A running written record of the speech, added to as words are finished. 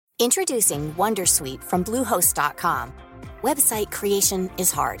Introducing Wondersuite from Bluehost.com. Website creation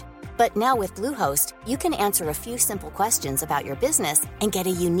is hard, but now with Bluehost, you can answer a few simple questions about your business and get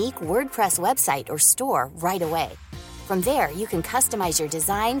a unique WordPress website or store right away. From there, you can customize your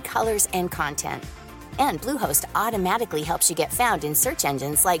design, colors, and content. And Bluehost automatically helps you get found in search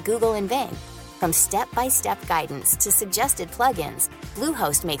engines like Google and Bing. From step-by-step guidance to suggested plugins,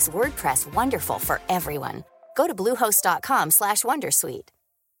 Bluehost makes WordPress wonderful for everyone. Go to bluehost.com/wondersuite.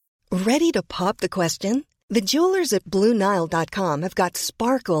 Ready to pop the question? The jewelers at BlueNile.com have got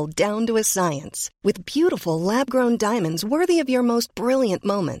sparkle down to a science with beautiful lab-grown diamonds worthy of your most brilliant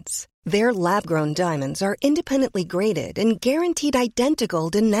moments. Their lab-grown diamonds are independently graded and guaranteed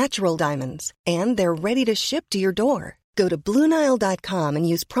identical to natural diamonds, and they're ready to ship to your door. Go to BlueNile.com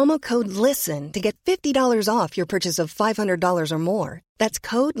and use promo code LISTEN to get $50 off your purchase of $500 or more. That's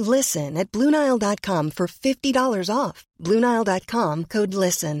code LISTEN at BlueNile.com for $50 off. BlueNile.com, code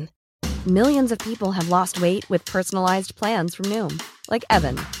LISTEN. Millions of people have lost weight with personalized plans from Noom. Like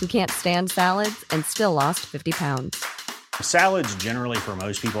Evan, who can't stand salads and still lost 50 pounds. Salads generally for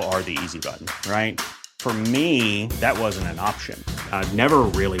most people are the easy button, right? For me, that wasn't an option. I never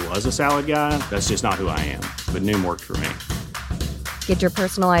really was a salad guy. That's just not who I am. But Noom worked for me. Get your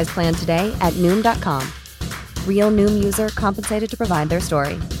personalized plan today at Noom.com. Real Noom user compensated to provide their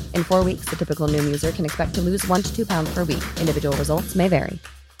story. In 4 weeks, the typical Noom user can expect to lose 1 to 2 pounds per week. Individual results may vary.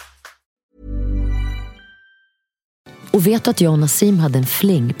 Och vet du att jag och Nassim hade en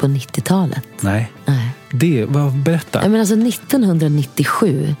fling på 90-talet? Nej. Berätta. Men alltså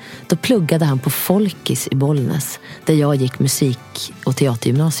 1997, då pluggade han på Folkis i Bollnäs, där jag gick musik- och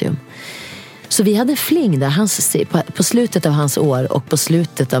teatergymnasium. Så vi hade en fling där, på slutet av hans år och på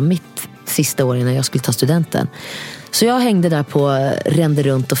slutet av mitt sista år innan jag skulle ta studenten. Så jag hängde där rände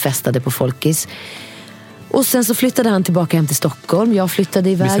runt och festade på Folkis. Och sen så flyttade han tillbaka hem till Stockholm. Jag flyttade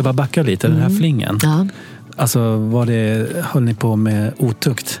iväg. Vi ska bara backa lite, den här flingen. Ja. Alltså, höll ni på med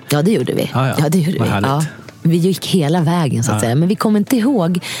otukt? Ja, det gjorde vi. Ja, det gjorde vi. Ja. Vi gick hela vägen så att säga. Men vi kommer inte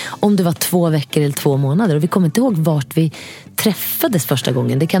ihåg om det var 2 veckor eller 2 månader. Och vi kommer inte ihåg vart vi träffades första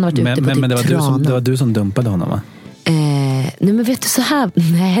gången. Det kan ha varit ute på men det var du som dumpade honom, va? Nej, men vet du så här.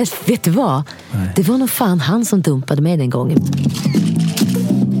 Nej, vet du vad? Nej. Det var nog fan han som dumpade mig den gången.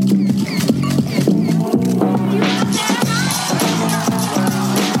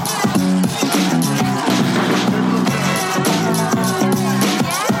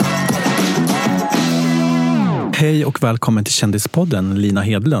 Hej och välkommen till Kändispodden, Lina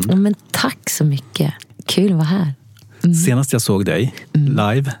Hedlund. Ja, men tack så mycket. Kul att vara här. Senast jag såg dig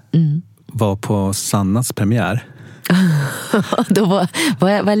live var på Sannas premiär. Då var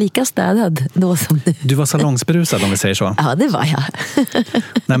jag lika städad då som nu. Du var salongsberusad, om vi säger så. Ja, det var jag.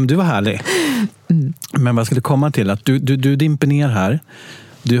 Nej, men du var härlig. Men vad skulle komma till att du dimper ner här.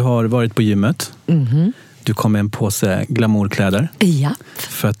 Du har varit på gymmet. Du kom med en påse glamourkläder. Ja.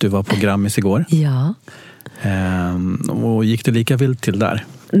 För att du var på Grammis igår. Ja. Och gick det lika vilt till där?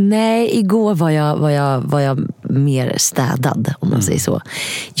 Nej, igår var jag mer städad, om man säger så.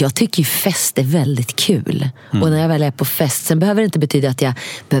 Jag tycker ju fest är väldigt kul. Och när jag väl är på fest, sen behöver det inte betyda att jag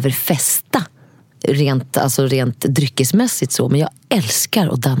behöver festa rent dryckesmässigt så, men jag älskar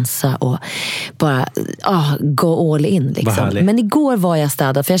att dansa och bara gå all in liksom. Men igår var jag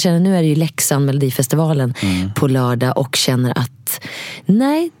städad, för jag känner nu är det ju Leksand Melodifestivalen på lördag och känner att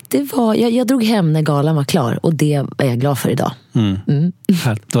nej, jag drog hem när galan var klar och det är jag glad för idag.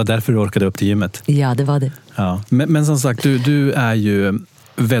 Det var därför du orkade upp till gymmet. Ja, det var det. Ja. Men som sagt, du är ju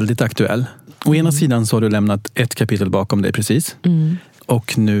väldigt aktuell. Å ena sidan så har du lämnat ett kapitel bakom dig precis.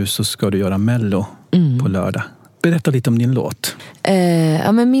 Och nu så ska du göra Mello på lördag. Berätta lite om din låt.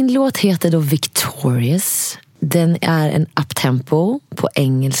 Men min låt heter då Victorious. Den är en uptempo på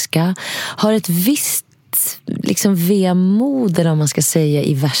engelska. Har ett visst liksom vemod, eller om man ska säga,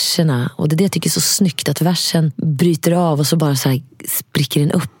 i verserna. Och det jag tycker är så snyggt, att versen bryter av och så bara så här spricker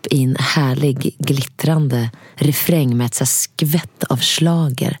den upp i en härlig glittrande refräng med ett så här skvätt av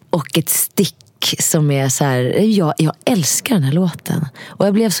slager och ett stick som är så här, jag älskar den här låten. Och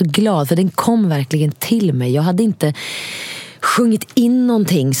jag blev så glad för den kom verkligen till mig. Jag hade inte sjungit in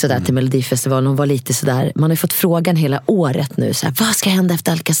någonting sådär till Melodifestivalen och var lite sådär, man har ju fått frågan hela året nu så här, vad ska hända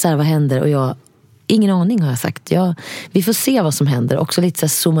efter Alcazar, vad händer? Och jag, ingen aning har jag sagt. Vi får se vad som händer. Också lite så här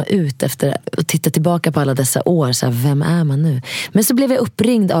zooma ut efter och titta tillbaka på alla dessa år. Så här, vem är man nu? Men så blev jag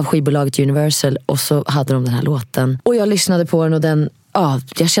uppringd av skivbolaget Universal och så hade de den här låten. Och jag lyssnade på den och den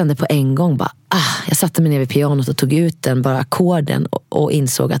jag kände på en gång bara, jag satte mig ner vid pianot och tog ut den, bara ackorden, och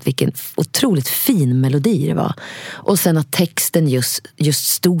insåg att vilken otroligt fin melodi det var. Och sen att texten just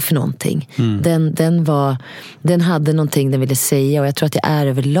stod för någonting. Den hade någonting den ville säga, och jag tror att det är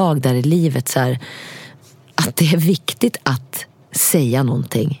överlag där i livet så här, att det är viktigt att säga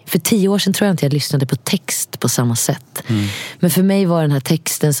någonting. För 10 år sedan tror jag inte jag lyssnade på text på samma sätt. Men för mig var den här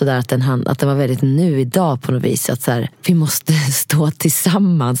texten så där att den var väldigt nu idag på något vis. Att så här, vi måste stå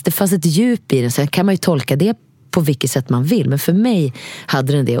tillsammans. Det fanns ett djup i den. Sen kan man ju tolka det på vilket sätt man vill. Men för mig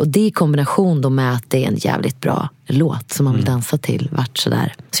hade den det. Och det i kombination då med att det är en jävligt bra låt som man vill dansa till. Vart så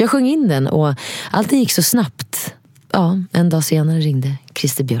där. Så jag sjöng in den och allting gick så snabbt. Ja, en dag senare ringde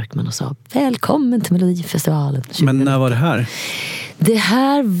Christer Björkman och sa välkommen till Melodifestivalen. Men när var det här? Det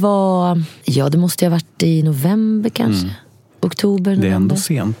här var, det måste ha varit i november kanske. Oktober, november. Det är ändå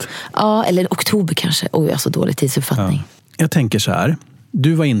sent. Ja, eller oktober kanske. Jag har så dålig tidsuppfattning. Ja. Jag tänker så här,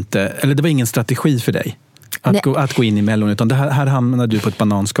 det var ingen strategi för dig att gå in i Mellon, utan här hamnade du på ett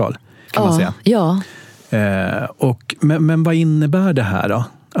bananskal, kan man säga. Ja. Men vad innebär det här då?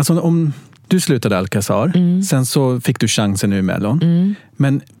 Alltså om du slutade Alcazar, sen så fick du chansen nu i Mellon.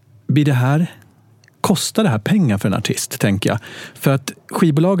 Men kostar det här pengar för en artist, tänker jag? För att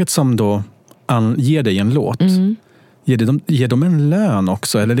skivbolaget som då ger dig en låt, ger de en lön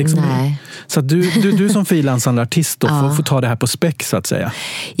också? Eller liksom, nej. Så att du som frilansande artist då får ta det här på späck, så att säga.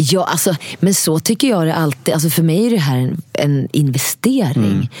 Ja, alltså, men så tycker jag det alltid. Alltså för mig är det här en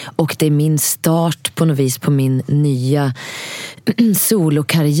investering. Och det är min start på något vis på min nya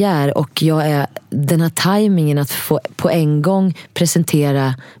solokarriär. Och den här tajmingen att få på en gång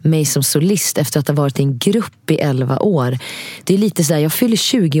presentera mig som solist efter att ha varit i en grupp i 11 år. Det är lite så här, jag fyller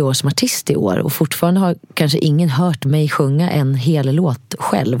 20 år som artist i år och fortfarande har kanske ingen hört mig sjunga en hel låt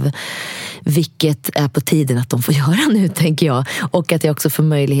själv. Vilket är på tiden att de får göra nu, tänker jag. Och att jag också får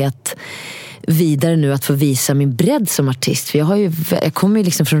möjlighet vidare nu att få visa min bredd som artist. För jag kommer ju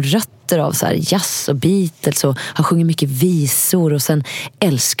liksom från rötter av så här jazz och Beatles och har sjungit mycket visor, och sen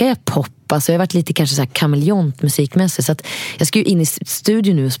älskar jag pop. Alltså jag har varit lite kanske så här kameleont musikmässigt, så att jag ska ju in i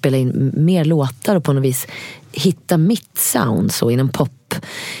studion nu och spela in mer låtar och på något vis hitta mitt sound så inom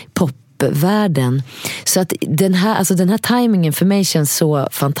popvärlden. Så att den här timingen för mig känns så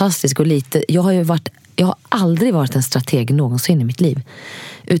fantastisk. Och lite, jag har aldrig varit en strateg någonsin i mitt liv,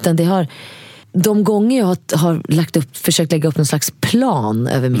 utan det har de gånger jag har försökt lägga upp någon slags plan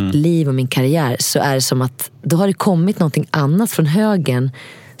över mitt liv och min karriär, så är det som att då har det kommit någonting annat från högen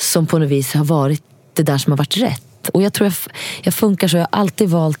som på något vis har varit det där som har varit rätt. Och jag tror jag funkar så. Jag har alltid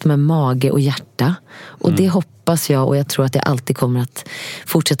valt med mage och hjärta. Och det hoppas jag, och jag tror att jag alltid kommer att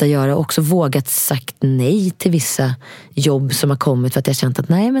fortsätta göra. Och också vågat sagt nej till vissa jobb som har kommit för att jag känt att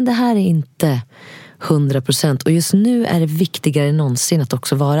nej, men det här är inte 100%. Och just nu är det viktigare än någonsin att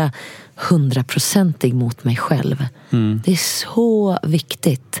också vara 100% mot mig själv. Det är så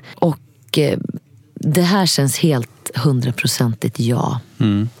viktigt. Och det här känns helt 100% ja.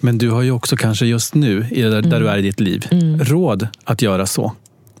 Men du har ju också kanske just nu, där du är i ditt liv, råd att göra så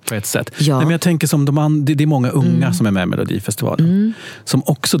på ett sätt. Ja. Nej, men jag tänker som det är många unga som är med i Melodifestivalen som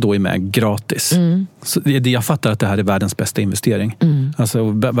också då är med gratis. Så jag fattar att det här är världens bästa investering. Alltså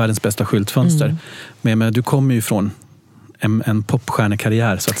världens bästa skyltfönster. Men du kommer ju från en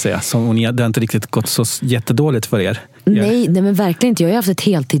popstjärnekarriär så att säga. Det har inte riktigt gått så jättedåligt för er. Nej, men verkligen inte. Jag har haft ett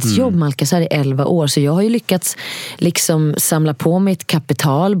heltidsjobb med Alcazar i 11 år. Så jag har ju lyckats liksom samla på mig ett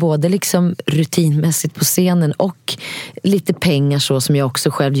kapital. Både liksom rutinmässigt på scenen och lite pengar så som jag också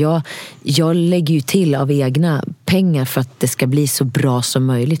själv. Jag lägger ju till av egna pengar för att det ska bli så bra som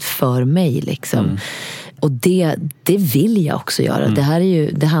möjligt för mig liksom. Och det vill jag också göra.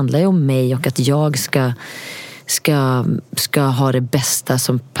 Det handlar ju om mig och att jag ska ha det bästa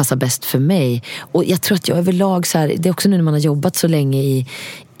som passar bäst för mig. Och jag tror att jag överlag så här, det är också nu när man har jobbat så länge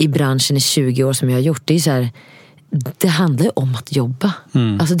i branschen i 20 år som jag har gjort, det är så här, det handlar ju om att jobba.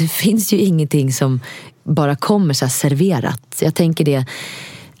 Alltså det finns ju ingenting som bara kommer så här serverat. Jag tänker det,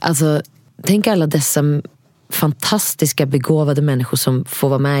 alltså tänk alla dessa fantastiska begåvade människor som får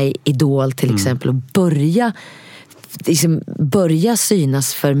vara med i Idol till exempel och börja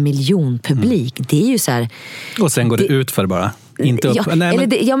synas för miljonpublik. Det är ju så här, och sen går det ut för bara inte upp.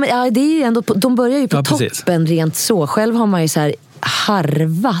 Det är ju ändå de börjar ju på toppen rent så. Själv har man ju så här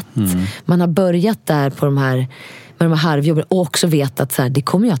harvat. Man har börjat där på med de här harvjobben och också vet att så här, det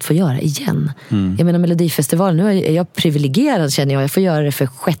kommer jag att få göra igen. Jag menar Melodifestivalen, nu är jag privilegierad känner jag. Jag får göra det för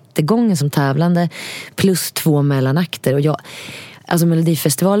 6:e gången som tävlande plus 2 mellanakter. Och alltså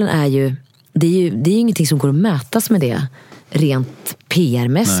Melodifestivalen är ju det är ingenting som går att mätas med det. rent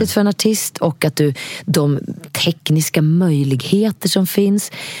PR-mässigt för en artist, och att de tekniska möjligheter som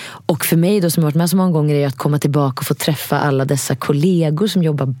finns. Och för mig då, som har varit med så många gånger, är att komma tillbaka och få träffa alla dessa kollegor som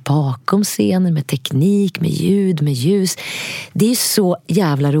jobbar bakom scenen med teknik, med ljud, med ljus. Det är så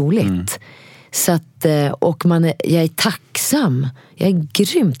jävla roligt. Så att, och jag är tacksam. Jag är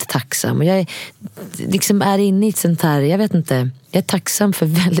grymt tacksam. Och jag är, liksom är inne i ett sånt här, jag vet inte, jag är tacksam för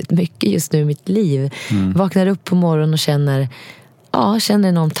väldigt mycket just nu i mitt liv. Vaknar upp på morgonen och känner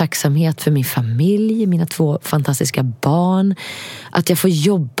enorm tacksamhet för min familj, mina 2 fantastiska barn. Att jag får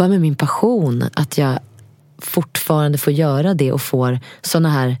jobba med min passion. Att jag fortfarande får göra det och får såna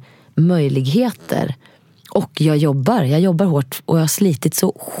här möjligheter. Och jag jobbar hårt, och jag har slitit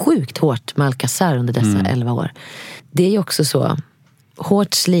så sjukt hårt med Alcazar under dessa 11 år. Det är ju också så,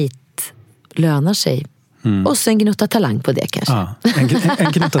 hårt slit lönar sig. Och så en gnutta talang på det kanske. Ja,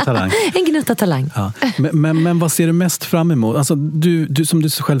 en gnutta talang. En gnutta talang. Ja. Men vad ser du mest fram emot? Alltså, du som du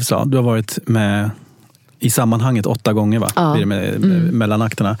själv sa, du har varit med i sammanhanget 8 gånger, va? Ja. Mellan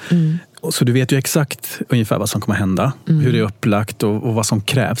akterna. Så du vet ju exakt ungefär vad som kommer hända. Hur det är upplagt och vad som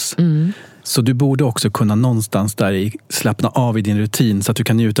krävs. Så du borde också kunna någonstans där i slappna av i din rutin så att du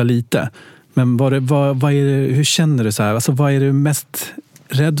kan njuta lite. Men vad är det, hur känner du så här? Alltså, vad är du mest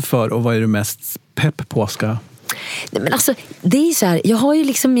rädd för och vad är du mest pepp på? Nej, men alltså, det är så här, jag har ju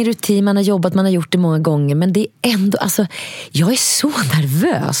liksom min rutin, man har gjort det många gånger, men det är ändå, alltså, jag är så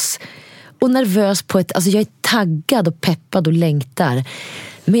nervös. Och nervös på alltså jag är taggad och peppad och längtar.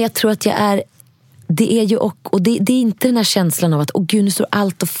 Men jag tror att det är ju och det är inte den här känslan av att gud, nu står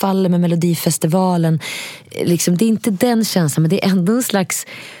allt och faller med Melodifestivalen. Liksom, det är inte den känslan, men det är ändå en slags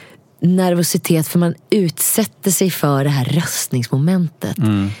nervositet, för man utsätter sig för det här röstningsmomentet.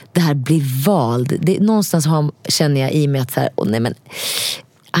 Det här blir vald. Någonstans känner jag i mig att så här, nej men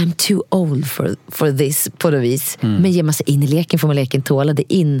I'm too old for this på något vis. Men ger man sig in i leken får man leken tåla.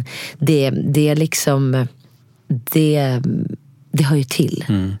 Det är liksom det hör ju till.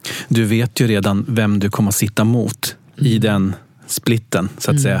 Du vet ju redan vem du kommer att sitta mot i den splitten,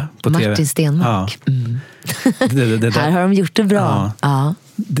 så att säga, på TV. Martin Stenmark. Ja. Det här har de gjort det bra. Ja.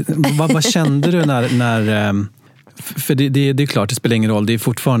 Vad kände du när för det är klart, det spelar ingen roll, det är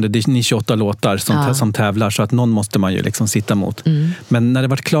fortfarande ni 28 låtar som tävlar, så att någon måste man ju liksom sitta mot. Men när det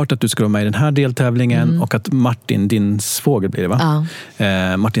var klart att du skulle vara med i den här deltävlingen och att Martin, din svåger blir det, va?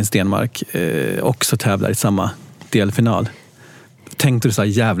 Martin Stenmark också tävlar i samma delfinal. Tänkte du så här,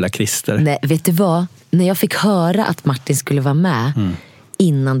 jävla Christer? Nej, vet du vad? När jag fick höra att Martin skulle vara med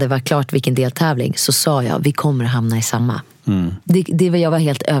innan det var klart vilken deltävling, så sa jag, vi kommer att hamna i samma. Jag var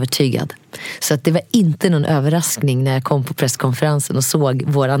helt övertygad. Så att det var inte någon överraskning när jag kom på presskonferensen och såg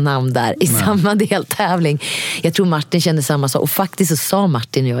våra namn där i samma deltävling. Jag tror Martin kände samma sak. Och faktiskt så sa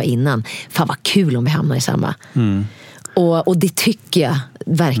Martin och jag innan, fan vad kul om vi hamnar i samma. Och det tycker jag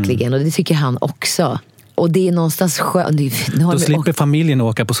verkligen. Och det tycker han också. Och det är någonstans skönt. Då slipper familjen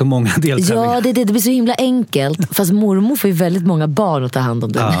åka på så många deltävlingar. Ja, det blir så himla enkelt. Fast mormor får ju väldigt många barn att ta hand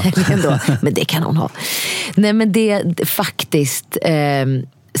om den helgen då. Men det kan hon ha. Nej, men det faktiskt...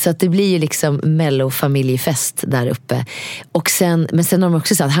 så att det blir ju liksom Mello-familjefest där uppe. Men sen har de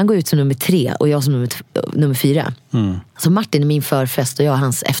också sagt att han går ut som nummer 3 och jag som nummer 4. Så Martin är min förfest och jag är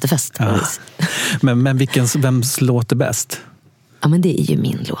hans efterfest. Ja. Men vems låt är bäst? Ja, men det är ju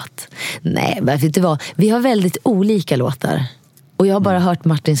min låt. Nej, vet du vad? Vi har väldigt olika låtar. Och jag har bara hört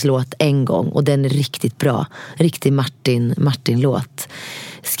Martins låt en gång. Och den är riktigt bra. Riktig Martin-låt.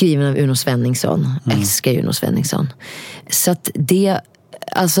 Skriven av Uno Svenningsson. Älskar Uno Svenningsson. Så att det...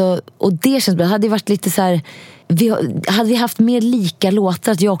 Alltså, och det känns bra. Det hade varit lite så här... Hade vi haft mer lika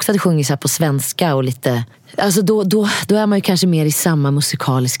låtar, att jag också hade sjungit så här på svenska och lite... Alltså då är man ju kanske mer i samma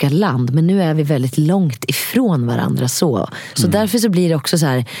musikaliska land. Men nu är vi väldigt långt ifrån varandra så därför så blir det också så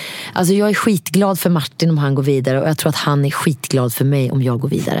här... Alltså jag är skitglad för Martin om han går vidare. Och jag tror att han är skitglad för mig om jag går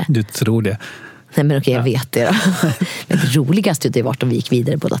vidare. Du tror det? Nej, men okej, jag vet det då. Men det roligaste det var om vi gick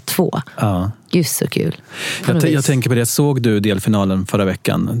vidare båda 2. Ja. Just så kul. Jag tänker på det, såg du delfinalen förra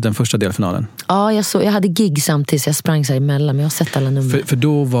veckan? Den första delfinalen? Ja, jag hade gig samtidigt så jag sprang så här emellan. Men jag har sett alla nummer. För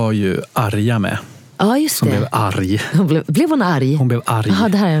då var ju Arja med. Ja, just det. Hon blev arg. Blev hon arg? Hon blev arg. Jaha,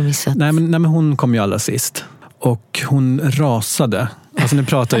 det här har jag missat. Nej, men hon kom ju allra sist. Och hon rasade. Alltså nu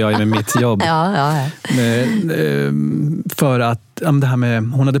pratar jag med mitt jobb. Ja. För att det här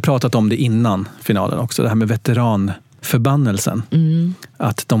med, hon hade pratat om det innan finalen också. Det här med veteranförbannelsen.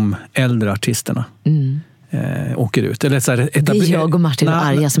 Att de äldre artisterna åker ut. Eller så här, det är jag och Martin och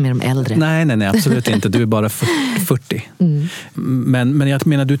Arja som är de äldre. Nej, absolut inte. Du är bara 40. Men jag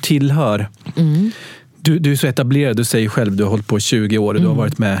menar, du tillhör... Du är så etablerad, du säger själv, du har hållit på 20 år och du har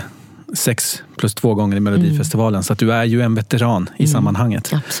varit med 6 + 2 gånger i Melodifestivalen. Så att du är ju en veteran i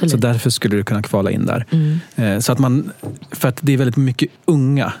sammanhanget. Absolut. Så därför skulle du kunna kvala in där. Så att för att det är väldigt mycket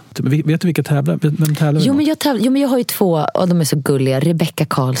unga. Vet du vilka tävlar? Vem tävlar? Jo, men jag har ju 2, och de är så gulliga. Rebecca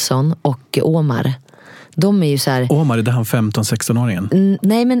Karlsson och Omar. De är ju så här... Omar, är det han 15-16-åringen?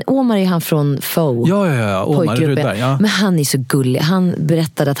 Nej, men Omar är han från FO. Ja. Omar Rudberg, ja. Men han är så gullig. Han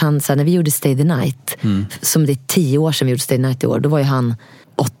berättade att han, så här, när vi gjorde Stay the Night, som det är 10 år sedan vi gjorde Stay the Night i år, då var ju han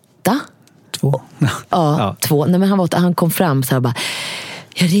 8. 2. Ja, 2. Nej, men han kom fram så här och bara...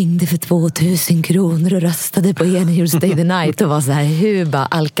 Jag ringde för 2000 kronor och röstade på er när gjorde Stay the Night och var så här, hur bara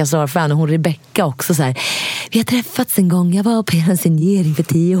Alcazar-fan, och hon Rebecca också så här, vi har träffats en gång, jag var på er signering för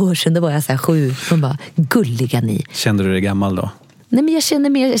 10 år sedan, då var jag så här 7. Hon bara, gulliga ni. Kände du dig gammal då? Nej, men jag kände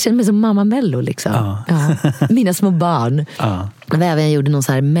mig som mamma Mello liksom. Ja. Mina små barn. Jag gjorde någon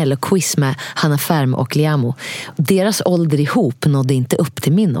så här Mello-quiz med Hanna Färm och Liamo. Deras ålder ihop nådde inte upp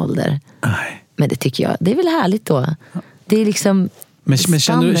till min ålder. Nej. Men det tycker jag, det är väl härligt då. Det är liksom... Men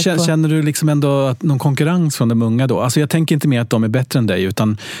känner du liksom ändå att någon konkurrens från de unga då? Alltså jag tänker inte mer att de är bättre än dig,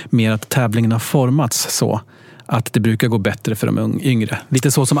 utan mer att tävlingen har formats så att det brukar gå bättre för de yngre.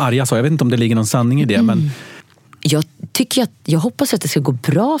 Lite så som Arja sa, jag vet inte om det ligger någon sanning i det, men... Jag hoppas att det ska gå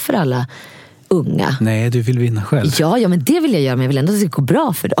bra för alla unga. Nej, du vill vinna själv. Ja, men det vill jag göra, men jag vill ändå att det ska gå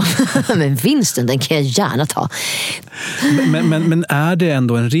bra för dem. Men vinsten, den kan jag gärna ta. Men är det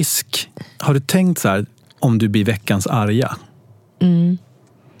ändå en risk? Har du tänkt så här, om du blir veckans Arja?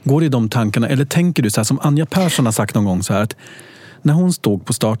 Går det i de tankarna? Eller tänker du så här, som Anja Persson har sagt någon gång så här, att när hon stod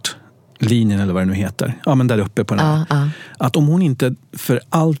på startlinjen eller vad det nu heter, ja men där uppe på den här, att om hon inte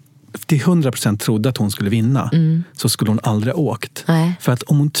till 100% trodde att hon skulle vinna, så skulle hon aldrig ha åkt. Nej. För att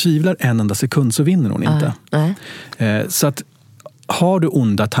om hon tvivlar en enda sekund så vinner hon inte. Så att har du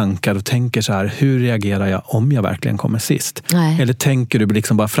onda tankar och tänker så här, hur reagerar jag om jag verkligen kommer sist? Nej. Eller tänker du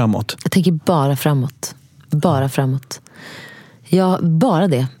liksom bara framåt? Jag tänker bara framåt. Bara framåt. Ja, bara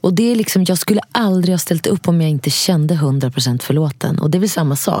det. Och det är liksom, jag skulle aldrig ha ställt upp om jag inte kände 100% för låten. Och det är väl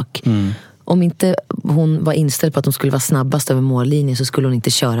samma sak. Om inte hon var inställd på att hon skulle vara snabbast över mållinjen, så skulle hon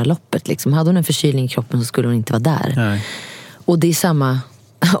inte köra loppet. Liksom. Hade hon en förkylning i kroppen så skulle hon inte vara där. Nej. Och det är samma...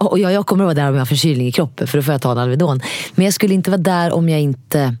 Och jag kommer att vara där om jag har förkylning i kroppen, för då får jag ta en Alvedon. Men jag skulle inte vara där om jag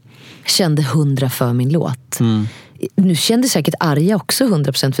inte kände 100 för min låt. Nu kände säkert Arja också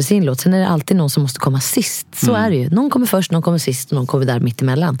 100% för sin låt. Sen är det alltid någon som måste komma sist. Så är det ju. Någon kommer först, någon kommer sist och någon kommer där mitt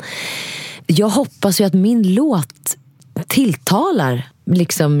emellan. Jag hoppas ju att min låt tilltalar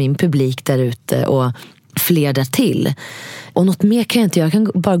liksom min publik där ute och fler där till. Och något mer kan jag inte göra.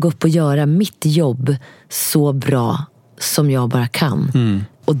 Jag kan bara gå upp och göra mitt jobb så bra som jag bara kan.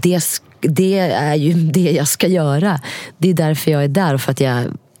 Och det är ju det jag ska göra. Det är därför jag är där, och för att jag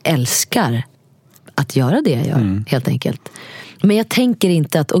älskar att göra det jag gör, helt enkelt. Men jag tänker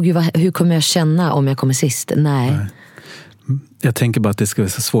inte att, hur kommer jag känna om jag kommer sist? Nej. Jag tänker bara att det ska vara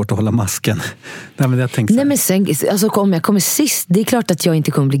så svårt att hålla masken. Nej, men sen, alltså, om jag kommer sist, det är klart att jag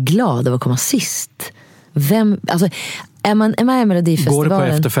inte kommer bli glad av att komma sist. Är man i Melodifestivalen... Går du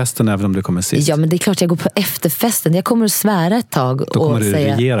på efterfesten även om du kommer sist? Ja, men det är klart jag går på efterfesten. Jag kommer att svära ett tag. Då kommer du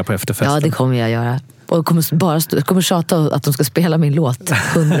regera på efterfesten. Ja, det kommer jag göra. Och kommer tjata att de ska spela min låt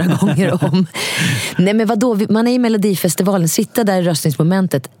 100 gånger om. Nej, men vadå? Man är i Melodifestivalen, sitta där i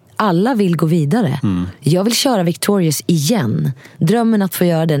röstningsmomentet. Alla vill gå vidare. Jag vill köra Victorious igen. Drömmen att få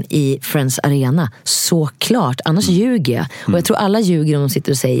göra den i Friends Arena. Såklart, annars ljuger jag. Och jag tror alla ljuger om de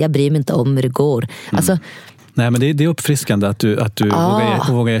sitter och säger, jag bryr mig inte om hur det går. Alltså... Nej, men det är uppfriskande att du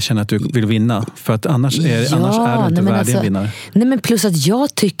vågar erkänna att du vill vinna. För att annars är du inte värdig en vinnare. Nej, men plus att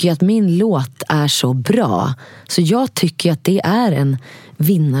jag tycker att min låt är så bra. Så jag tycker att det är en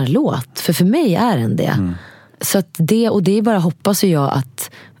vinnarlåt. För mig är den det. Så att det är bara, hoppas jag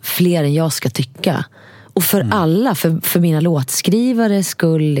att fler än jag ska tycka. Och för alla, för mina låtskrivare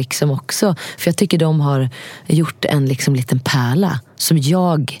skull liksom också. För jag tycker de har gjort en liksom liten pärla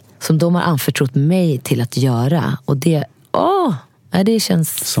som de har anförtrott mig till att göra. Och det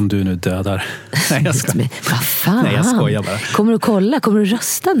känns... Som du nu dödar. Nej, jag skojar. Vad fan? Nej, jag skojar bara. Kommer du kolla? Kommer du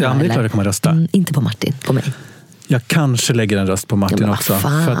rösta nu? Ja, men det är klart jag kommer rösta. Inte på Martin, på mig. Jag kanske lägger en röst på Martin också.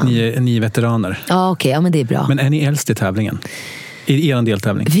 Fan. För att ni är veteraner. Ja, okej. Ja, men det är bra. Men är ni äldst i tävlingen? I er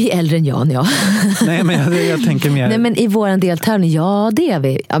deltävling? Vi är äldre än Jan, ja. Nej, men jag tänker mer... Nej, men i vår deltävling, ja, det är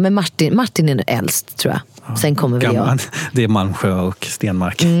vi. Ja, men Martin är äldst, tror jag. Ja, sen kommer väl jag. Det är Malmsjö och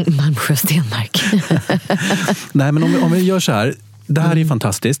Stenmark. Malmsjö och Stenmark. Nej, men om vi gör så här. Det här är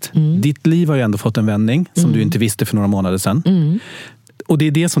fantastiskt. Ditt liv har ju ändå fått en vändning som du inte visste för några månader sedan. Och det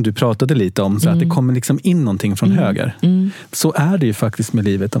är det som du pratade lite om, så att det kommer liksom in någonting från höger. Så är det ju faktiskt med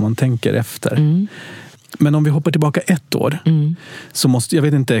livet om man tänker efter. Men om vi hoppar tillbaka 1 år så måste, jag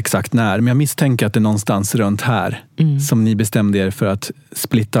vet inte exakt när, men jag misstänker att det är någonstans runt här som ni bestämde er för att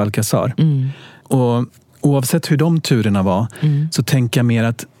splitta Alcazar. Och oavsett hur de turerna var så tänker jag mer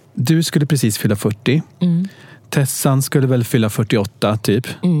att du skulle precis fylla 40. Tessan skulle väl fylla 48 typ.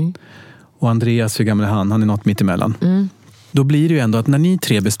 Och Andreas, hur gammal är han? Han är något mitt emellan. Då blir det ju ändå att när ni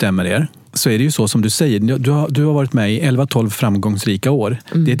 3 bestämmer er så är det ju så som du säger. Du har varit med i 11-12 framgångsrika år.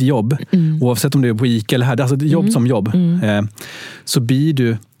 Det är ett jobb. Oavsett om du är på ICA eller här. Alltså ett jobb som jobb. Så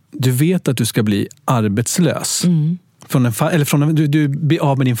blir du vet att du ska bli arbetslös. Du blir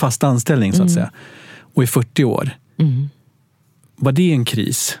av med din fasta anställning så att säga. Och i 40 år. Var det en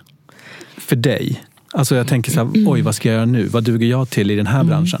kris för dig? Alltså jag tänker så här, oj, vad ska jag göra nu? Vad duger jag till i den här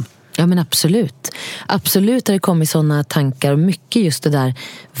branschen? Ja, men absolut. Absolut har det kommit sådana tankar. Och mycket just det där,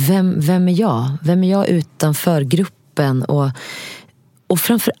 vem är jag? Vem är jag utanför gruppen? Och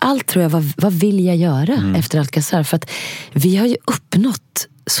framförallt tror jag, vad vill jag göra efter Alcazar? För att vi har ju uppnått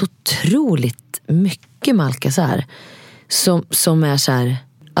så otroligt mycket med Alcazar. Som är så här,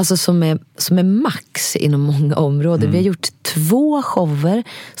 alltså som är max inom många områden. Vi har gjort 2 shower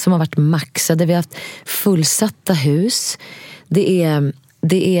som har varit maxade. Vi har haft fullsatta hus.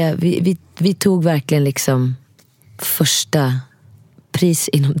 Vi tog verkligen liksom första pris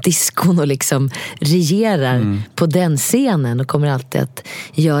inom diskon och liksom regerar på den scenen och kommer alltid att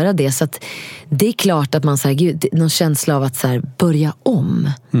göra det. Så att det är klart att man så här, gud, någon känsla av att så här, börja om.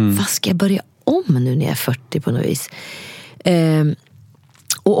 Vad ska jag börja om nu när jag är 40 på något vis?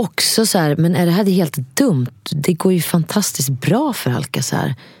 Och också så här, men är det här helt dumt? Det går ju fantastiskt bra för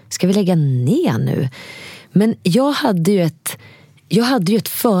Alcazar. Ska vi lägga ner nu? Men jag hade ju ett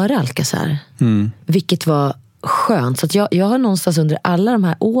före Alcazar. Vilket var skönt. Så att jag har någonstans under alla de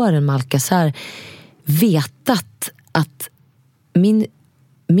här åren med Alcazar vetat att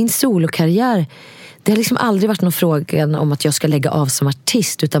min solokarriär, det har liksom aldrig varit någon fråga om att jag ska lägga av som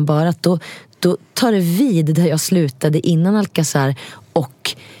artist, utan bara att då tar det vid där jag slutade innan Alcazar,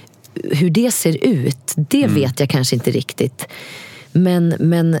 och hur det ser ut, det vet jag kanske inte riktigt.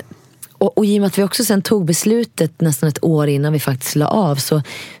 Men och i och med att vi också sen tog beslutet nästan 1 år innan vi faktiskt la av, så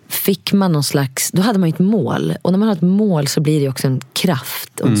fick man någon slags, då hade man ju ett mål, och när man har ett mål så blir det också en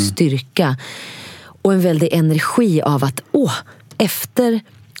kraft och en styrka och en väldig energi av att efter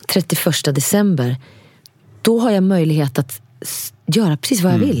 31 december då har jag möjlighet att göra precis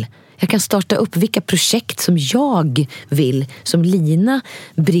vad jag vill. Jag kan starta upp vilka projekt som jag vill, som Lina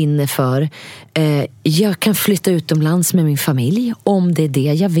brinner för. Jag kan flytta utomlands med min familj om det är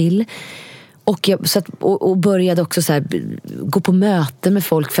det jag vill. Och började också så här, gå på möten med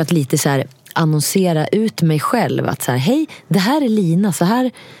folk för att lite så här annonsera ut mig själv. Att så här, hej, det här är Lina,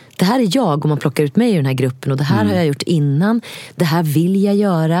 det här är jag, om man plockar ut mig i den här gruppen. Och det här har jag gjort innan, det här vill jag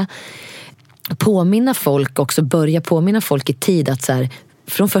göra. Påminna folk också, börja påminna folk i tid att så här,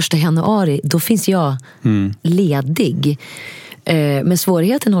 från 1 januari, då finns jag ledig. Men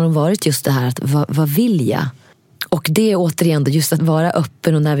svårigheten har nog varit just det här att vad vill jag? Och det är återigen då, just att vara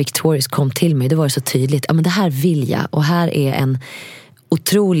öppen, och när Victorious kom till mig, då var det så tydligt, ja men det här vill jag, och här är en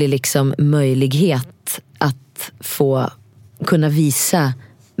otrolig liksom möjlighet att få kunna visa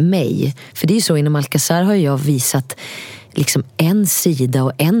mig. För det är ju så, inom Alcazar har jag visat liksom en sida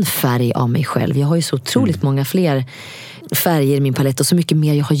och en färg av mig själv. Jag har ju så otroligt många fler färger i min palett, och så mycket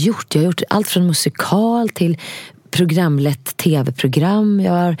mer jag har gjort. Jag har gjort allt från musikal till programlett tv-program.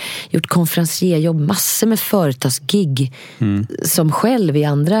 Jag har gjort konferencierjobb, massor med företagsgig som själv i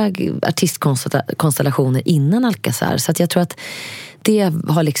andra artistkonstellationer innan Alcazar. Så att jag tror att det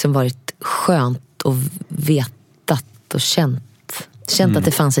har liksom varit skönt och vetat och känt att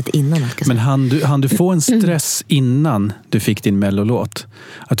det fanns ett innan Alcazar. Men hann du få en stress innan du fick din mellolåt?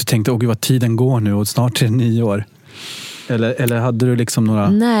 Att du tänkte, gud vad tiden går nu och snart är det 9 år. Eller hade du liksom några...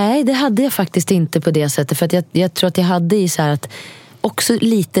 Nej, det hade jag faktiskt inte på det sättet. För att jag tror att jag hade i så här att också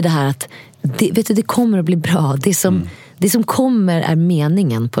lite det här att det kommer att bli bra. Det som kommer är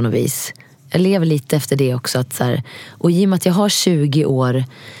meningen på något vis. Jag lever lite efter det också. Att så här, och i och med att jag har 20 år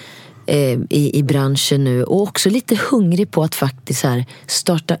i branschen nu, och också lite hungrig på att faktiskt så här,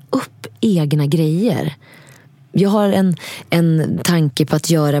 starta upp egna grejer. Jag har en tanke på att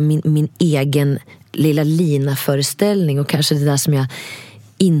göra min egen lilla Lina-föreställning, och kanske det där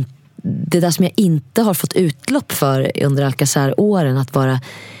som jag inte har fått utlopp för under Alcazar-åren, att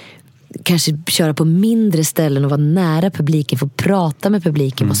kanske köra på mindre ställen och vara nära publiken, få prata med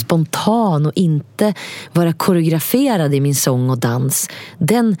publiken, vara spontan och inte vara koreograferad i min sång och dans.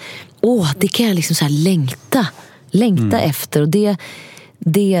 Det kan jag liksom så här längta efter, och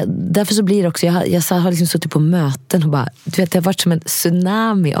därför så blir det också, jag har liksom suttit på möten och bara, du vet, det har varit som en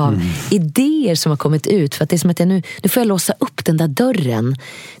tsunami av idéer som har kommit ut, för att det är som att jag nu får jag låsa upp den där dörren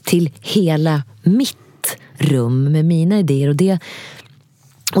till hela mitt rum med mina idéer,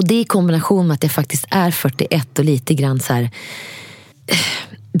 och det i kombination med att jag faktiskt är 41 och lite grann så här,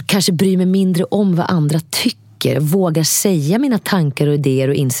 kanske bryr mig mindre om vad andra tycker, vågar säga mina tankar och idéer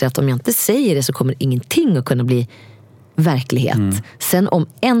och inser att om jag inte säger det så kommer ingenting att kunna bli verklighet. Sen om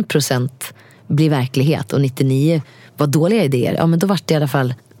 1% blir verklighet och 99% var dåliga idéer, ja men då var det i alla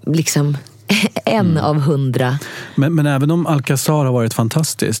fall liksom 1 av 100. Men även om Alcazar har varit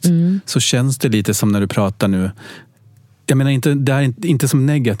fantastiskt så känns det lite som när du pratar nu. Jag menar det är inte som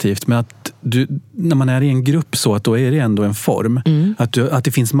negativt, men att när man är i en grupp så att då är det ändå en form. Att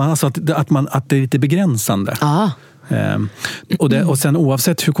det finns massa, att det är lite begränsande. Och sen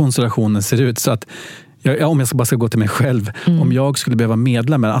oavsett hur konstellationen ser ut, så att om jag bara ska gå till mig själv, om jag skulle behöva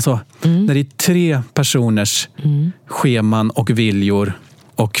medla alltså när det är 3 personers scheman och viljor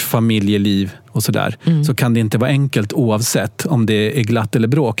och familjeliv och sådär, så kan det inte vara enkelt oavsett om det är glatt eller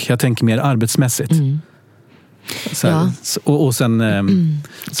bråk. Jag tänker mer arbetsmässigt. Så här, och sen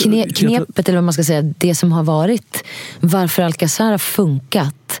knepet, eller vad man ska säga, det som har varit varför Alcazar har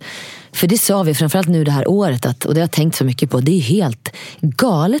funkat, för det sa vi framförallt nu det här året, och det har jag tänkt så mycket på, det är helt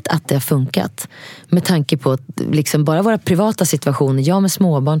galet att det har funkat med tanke på liksom bara våra privata situationer, jag med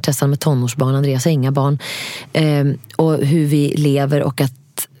småbarn, Tessan med tonårsbarn, Andreas har inga barn, och hur vi lever, och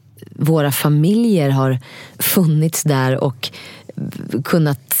att våra familjer har funnits där och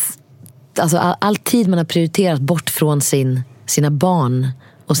kunnat, alltså all tid man har prioriterat bort från sina barn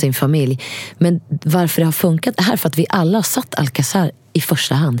och sin familj. Men varför det har funkat är för att vi alla har satt Alcazar i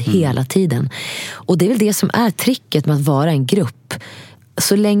första hand hela tiden. Och det är väl det som är tricket med att vara en grupp.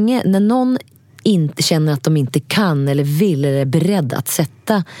 Så länge när någon inte känner att de inte kan eller vill eller är beredd att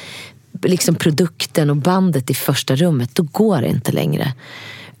sätta liksom produkten och bandet i första rummet, då går det inte längre.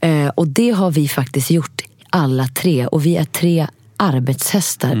 Och det har vi faktiskt gjort alla 3, och vi är 3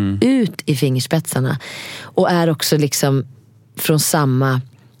 arbetshästar ut i fingerspetsarna, och är också liksom från samma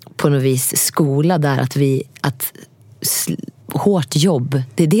på något vis skola där, att hårt jobb,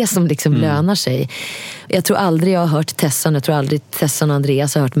 det är det som liksom lönar sig. Jag tror aldrig jag har hört Tessan, jag tror aldrig Tessan och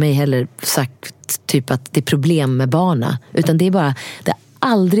Andreas har hört mig heller sagt typ att det är problem med barna, utan det är bara, det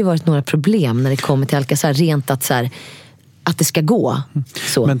har aldrig varit några problem när det kommer till Alcazar, rent att så här, att det ska gå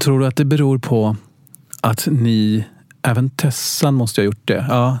så. Men tror du att det beror på att ni, även Tessan måste ha gjort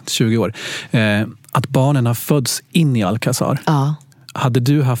det, 20 år, att barnen har fötts in i Alcazar? Ja. Hade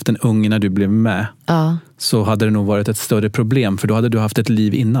du haft en unge när du blev med, så hade det nog varit ett större problem, för då hade du haft ett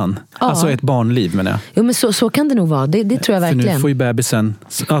liv innan. Alltså ett barnliv, menar jag. Jo, men så kan det nog vara, det tror jag verkligen. För nu får ju bebisen,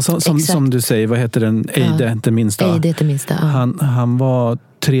 alltså, som du säger, vad heter den? Eide, inte minsta. Eide, inte minsta. Han var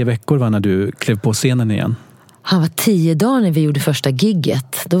 3 veckor när du klev på scenen igen. Han var 10 dagar när vi gjorde första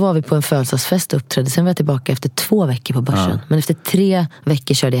gigget. Då var vi på en födelsedagsfest och uppträdde. Sen var jag tillbaka efter 2 veckor på Börsen. Men efter 3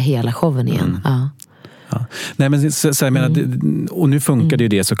 veckor körde jag hela showen igen. Ja. Nej, men så jag menar, och nu funkade ju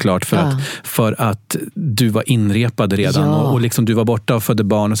det såklart för att du var inrepad redan och liksom du var borta och födde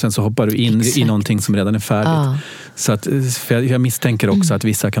barn, och sen så hoppar du in i någonting som redan är färdigt. Så att, för jag misstänker också att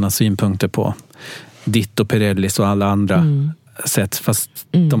vissa kan ha synpunkter på ditt och Pirellis och alla andra sätt, fast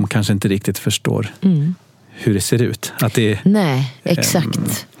de kanske inte riktigt förstår hur det ser ut. Att det, nej,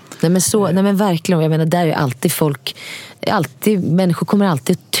 exakt. Nej men verkligen, jag menar, där är ju alltid folk, människor kommer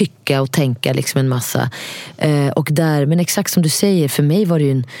alltid att tycka och tänka liksom en massa. Och där, men exakt som du säger, för mig var det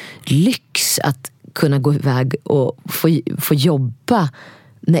ju en lyx att kunna gå iväg och få jobba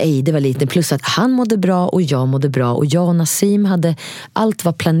när Eide var liten, plus att han mådde bra och jag mådde bra, och jag och Nassim hade, allt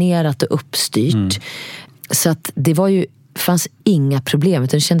var planerat och uppstyrt. Så att det var ju, fanns inga problem,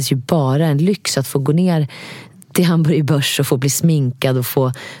 utan det kändes ju bara en lyx att få gå ner till Hamburg Börs och få bli sminkad och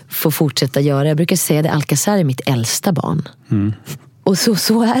få fortsätta göra. Jag brukar säga det, Alcazar är mitt äldsta barn. Och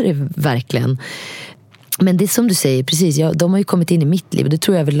så är det verkligen. Men det är som du säger, precis, de har ju kommit in i mitt liv, och det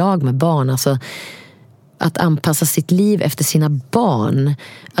tror jag överlag med barn, alltså att anpassa sitt liv efter sina barn.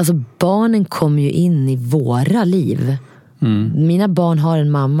 Alltså barnen kommer ju in i våra liv. Mina barn har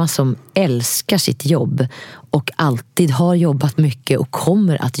en mamma som älskar sitt jobb och alltid har jobbat mycket och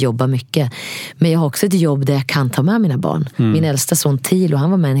kommer att jobba mycket. Men jag har också ett jobb där jag kan ta med mina barn. Min äldsta son Tilo,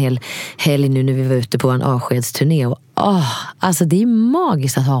 han var med en hel helg nu när vi var ute på en avskedsturné, och alltså det är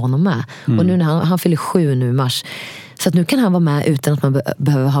magiskt att ha honom med. Och nu när han fyller 7 nu i mars, så att nu kan han vara med utan att man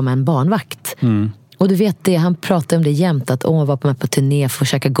behöver ha med en barnvakt. Och du vet det, han pratar om det jämt, att om man var med på turné, får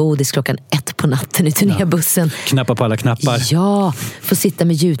käka godis 1:00 på natten i turnébussen. Knappa på alla knappar. Ja, få sitta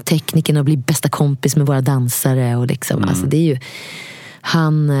med ljudteknikerna och bli bästa kompis med våra dansare och liksom, alltså det är ju,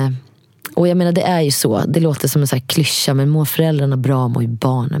 Och jag menar, det är ju så. Det låter som en sån här klyscha, men mår föräldrarna bra, mår ju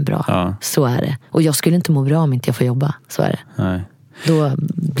barnen bra. Ja. Så är det. Och jag skulle inte må bra om inte jag får jobba. Så är det. Nej. Då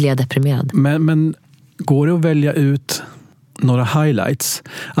blir jag deprimerad. Men går det att välja ut några highlights?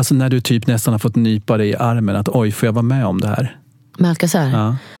 Alltså när du typ nästan har fått nypa dig i armen att oj, får jag vara med om det här? Med Alcazar?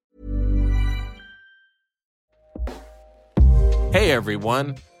 Ja. Hey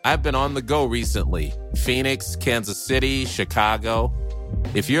everyone, I've been on the go recently. Phoenix, Kansas City, Chicago.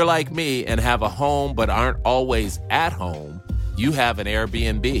 If you're like me and have a home but aren't always at home, you have an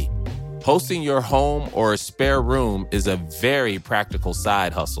Airbnb. Hosting your home or a spare room is a very practical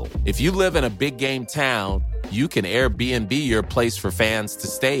side hustle. If you live in a big game town, you can Airbnb your place for fans to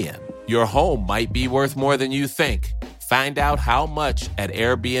stay in. Your home might be worth more than you think. Find out how much at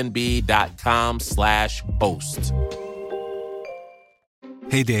airbnb.com/host.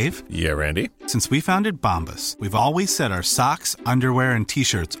 Hey, Dave. Yeah, Randy. Since we founded Bombas, we've always said our socks, underwear, and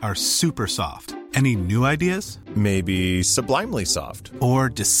T-shirts are super soft. Any new ideas? Maybe sublimely soft. Or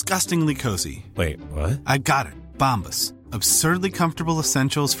disgustingly cozy? Wait, what? I got it. Bombas. Absurdly comfortable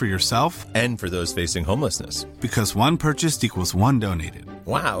essentials for yourself And for those facing homelessness. because one purchased equals one donated.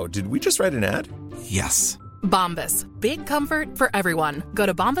 Wow, did we just write an ad? Yes. Bombas. Big comfort for everyone. Go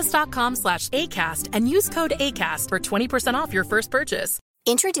to bombas.com/ACAST and use code ACAST for 20% off your first purchase.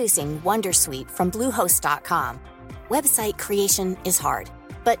 Introducing Wondersuite from Bluehost.com. Website creation is hard,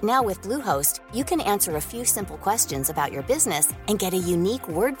 but now with Bluehost, you can answer a few simple questions about your business and get a unique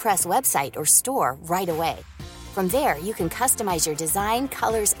WordPress website or store right away. From there, you can customize your design,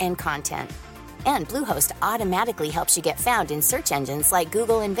 colors, and content. And Bluehost automatically helps you get found in search engines like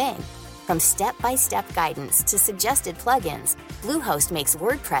Google and Bing. From step-by-step guidance to suggested plugins, Bluehost makes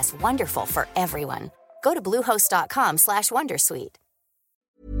WordPress wonderful for everyone. Go to bluehost.com/wondersuite.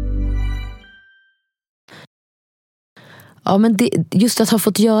 Ja, men just att ha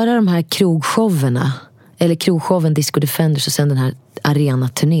fått göra de här krogshowerna, eller krogshowen Disco Defenders och sen den här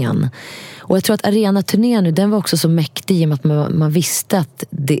arenaturnén. Och jag tror att arenaturnén nu, den var också så mäktig i och med att man visste att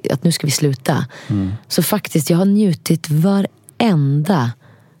nu ska vi sluta. Så faktiskt, jag har njutit varenda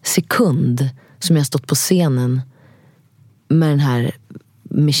sekund som jag stått på scenen med den här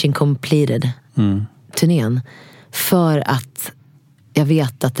Mission Completed turnén. För att jag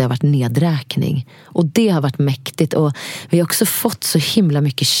vet att det har varit nedräkning. Och det har varit mäktigt. Och vi har också fått så himla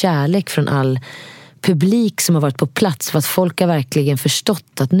mycket kärlek från all publik som har varit på plats. För att folk har verkligen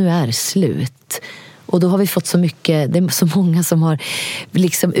förstått att nu är det slut. Och då har vi fått så mycket, det är så många som har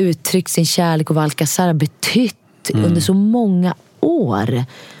liksom uttryckt sin kärlek och vad Alcazar har betytt under så många år.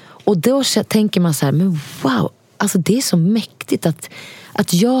 Och då tänker man så här, men wow, alltså det är så mäktigt att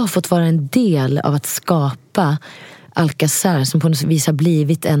jag har fått vara en del av att skapa Alcazar, som på något vis har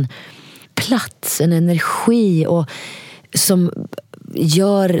blivit en plats, en energi och som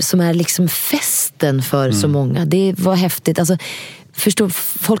är liksom festen för så många. Det var häftigt. Alltså, förstår,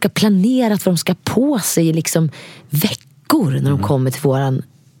 folk har planerat vad de ska på sig i liksom veckor när de kommer till våran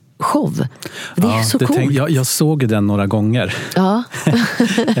show. Det är så coolt. Jag såg den några gånger. Ja.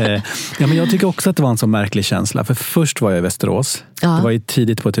 Ja, men jag tycker också att det var en så märklig känsla. För först var jag i Västerås. Ja. Det var ju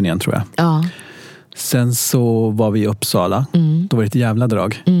tidigt på turnén, tror jag. Ja. Sen så var vi i Uppsala. Då var det ett jävla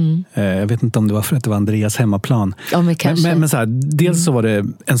drag. Jag vet inte om det var för att det var Andreas hemmaplan. Ja, men kanske. Men så här, dels så var det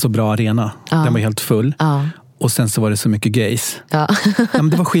en så bra arena. Den var helt full. Och sen så var det så mycket gays. Ja, men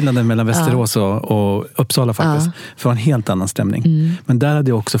det var skillnaden mellan Västerås och Uppsala faktiskt. För det var en helt annan stämning. Men där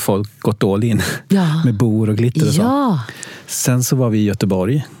hade också folk gått all in. Med bor och glitter och så. Sen så var vi i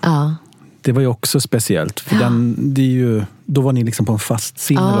Göteborg. Det var ju också speciellt. För det är ju, då var ni liksom på en fast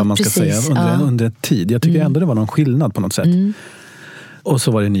scen, eller vad man ska säga, under en tid. Jag tycker ändå det var någon skillnad på något sätt. Och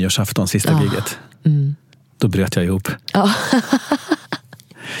så var det nyårsafton, sista giget. Då bröt jag ihop.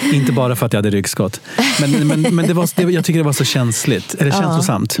 Inte bara för att jag hade ryggskott. Men jag tycker det var så känsligt. Eller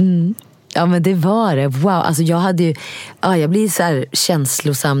känslosamt. Ja, men det var det. Wow, alltså jag blir så här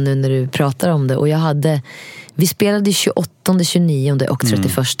känslosam nu när du pratar om det. Och vi spelade 28, 29 och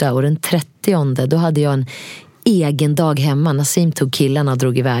 31. Och den 30, då hade jag en egen dag hemma. Nassim tog killarna och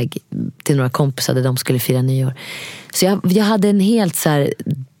drog iväg till några kompisar där de skulle fira nyår. Så jag hade en helt så här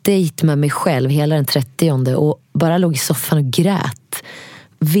dejt med mig själv hela den 30 och bara låg i soffan och grät.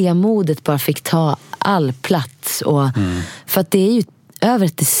 Vemodet bara fick ta all plats. Och, för att det är ju över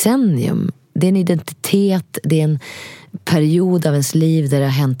ett decennium. Det är en identitet, det är en period av ens liv där det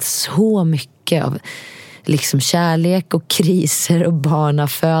har hänt så mycket av liksom kärlek och kriser och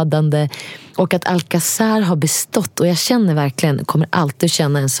barnafödande. Och att Alcazar har bestått. Och jag känner verkligen, kommer alltid att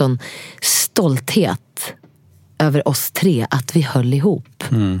känna en sån stolthet över oss tre, att vi höll ihop.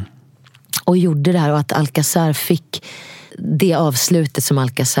 Och gjorde det här, och att Alcazar fick det avslutet som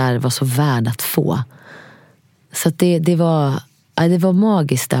Alcazar var så värd att få. Så att det var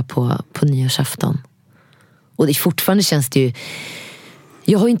magiskt där på nyårsafton. Och det fortfarande känns det ju...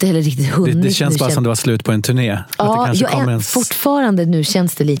 Jag har inte heller riktigt hunnit. Det känns bara som det var slut på en turné. Ja, fortfarande nu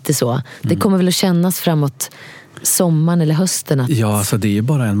känns det lite så. Det kommer väl att kännas framåt sommaren eller hösten. Ja, alltså det är ju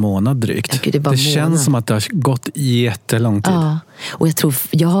bara en månad drygt. Gud, det känns som att det har gått jättelång tid. Ja,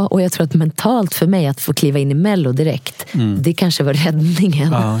 och jag tror att mentalt för mig att få kliva in i Mello direkt, det kanske var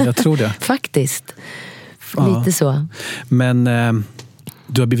räddningen. Ja, jag tror det. Faktiskt. Lite så. Men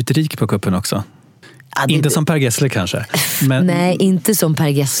du har blivit rik på kuppen också. Ja, inte som Per Gessle kanske. Men, nej, inte som Per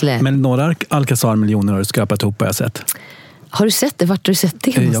Gessle. Men några Alcazar-miljoner har du skrapat ihop, har jag sett. Har du sett det? Vart har du sett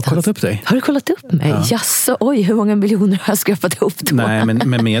det någonstans? Jag har kollat upp dig. Har du kollat upp mig? Ja. Jasså, oj, hur många miljoner har jag skrapat ihop då? Nej,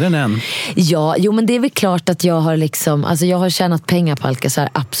 men mer än en. Ja, jo, men det är väl klart att jag har jag har tjänat pengar på Alcazar,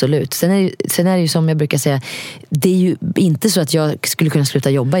 absolut. Sen är det ju som jag brukar säga, det är ju inte så att jag skulle kunna sluta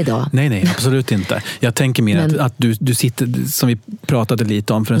jobba idag. Nej, absolut inte. Jag tänker mer att du sitter, som vi pratade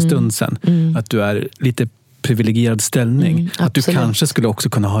lite om för en stund sedan, att du är lite privilegierad ställning. Att du kanske skulle också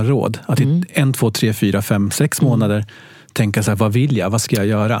kunna ha råd. Att i 1, 2, 3, 4, 5, 6 månader tänka så här, vad vill jag? Vad ska jag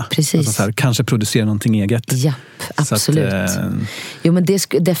göra? Precis. Alltså så här, kanske producera någonting eget. Ja, absolut. Jo, men det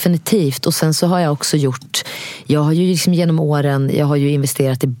definitivt. Och sen så har jag också jag har ju liksom genom åren, jag har ju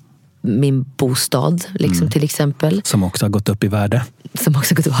investerat i min bostad liksom, till exempel. Som också har gått upp i värde.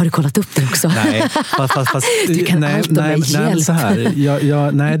 Har du kollat upp det också? Nej, fast du kan allt om mig, hjälp. Så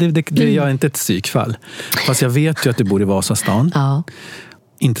här, nej, det är inte ett psykfall. Fast jag vet ju att du bor i Vasastan. Ja.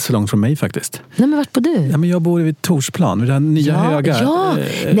 Inte så långt från mig faktiskt. Nej, men vart bor du? Ja, men jag bor vid Torsplan, vid den nya höga. Ja.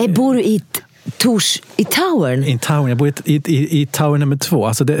 Nej, bor du i Towern? I Towern, jag bor i Tower nummer 2.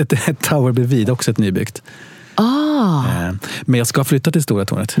 Alltså det är ett tower bredvid, också ett nybyggt. Men jag ska flytta till Stora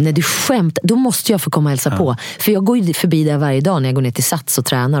tornet. Nej, du skämt. Då måste jag få komma och hälsa på. För jag går ju förbi där varje dag när jag går ner till Sats och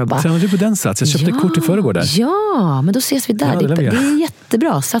tränar. Och bara... Tränar du på den Sats? Jag köpte kort i förrgår där. Ja, men då ses vi där. Det är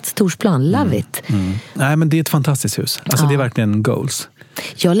jättebra. Sats Torsplan, love it. Nej, men det är ett fantastiskt hus. Alltså det är verkligen goals.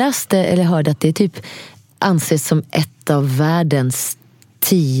 Jag läste eller hörde att det typ anses som ett av världens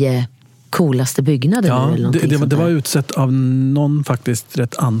 10 coolaste byggnader. Ja, eller det var utsett av någon faktiskt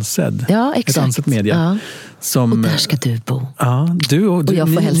rätt ansedd. Ja, exakt. Ett ansett media. Ja. Som, och där ska du bo. Ja, du och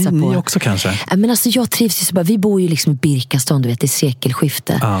jag får hälsa på. Ni också kanske. Men alltså jag trivs ju så bra. Vi bor ju liksom i Birkastan, du vet, det är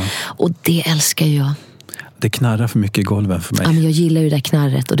sekelskifte. Ja. Och det älskar jag. Det knarrar för mycket i golven för mig. Ja, men jag gillar ju det där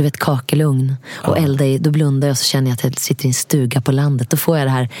knarret. Och du vet, kakelugn. Och elda i, då blundar jag och så känner jag att jag sitter i en stuga på landet. Då får jag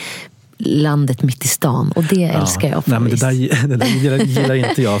det här landet mitt i stan. Och det älskar jag. Nej, men det där gillar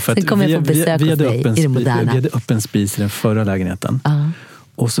inte jag. För att vi hade öppen spis i den förra lägenheten.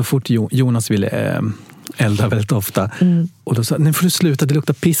 Och så fort Jonas ville elda väldigt ofta. Och då sa nu får du sluta, det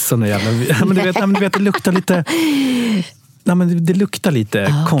luktar piss. Men du vet, det luktar lite... Nej, men det luktar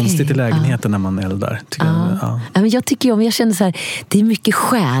lite konstigt i lägenheten när man eldar. Men jag tycker jag känner så här, det är mycket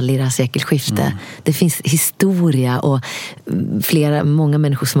själ i det här sekelskiftet. Det finns historia och många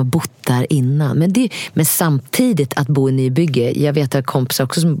människor som har bott där innan. Men samtidigt att bo i nybygge. Jag vet att jag har kompisar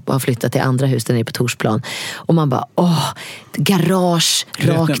också som har flyttat till andra hus där nere på Torsplan. Och man bara, garage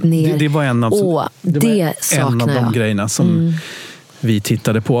rakt ner. Det var en av de grejerna som... vi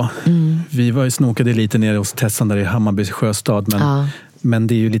tittade på. Vi var ju snokade lite nere hos Tessan där i Hammarby sjöstad. Men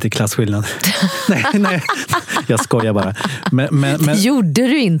det är ju lite klasskillnad. nej, jag skojar bara. Men gjorde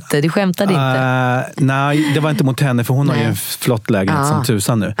du inte? Du skämtade inte? Nej, det var inte mot henne för hon har ju en flott lägenhet som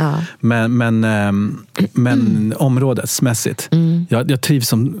tusan nu. Men områdesmässigt. Jag trivs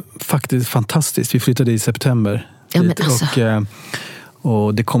som faktiskt fantastiskt. Vi flyttade i september. Ja, men alltså.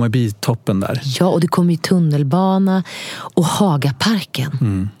 Och det kommer bli toppen där. Ja, och det kommer ju tunnelbana och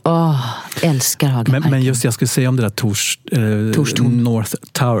Hagaparken. Älskar Hagaparken. Men just jag skulle säga om det där North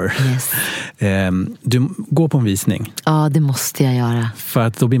Tower. Yes. Du går på en visning. Ja, det måste jag göra. För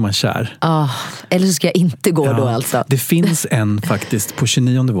att då blir man kär. Eller så ska jag inte gå då alltså. Det finns en faktiskt på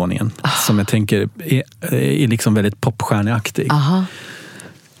 29:e våningen som jag tänker är liksom väldigt popstjärneaktig. Aha.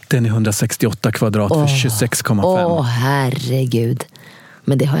 Den är 168 kvadrat för 26,5. Herregud.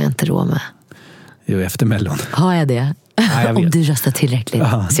 Men det har jag inte råd med. Jo, efter Mellon. Har jag det? Ja, jag om du röstar tillräckligt.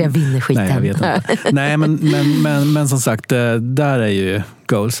 Så jag vinner skiten. Nej, jag vet inte. Nej, men som sagt, där är ju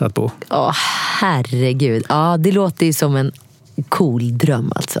goals att bo. Herregud. Ja, det låter ju som en cool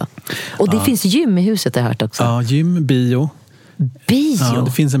dröm alltså. Och det finns gym i huset, har jag hört också. Ja, gym, bio. Bio? Ja,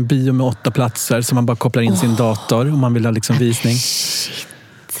 det finns en bio med 8 platser som man bara kopplar in sin dator om man vill ha liksom visning. Shit.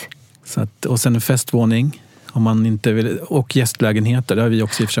 Så att, och sen en festvåning. Om man inte vill, och gästlägenheter, det har vi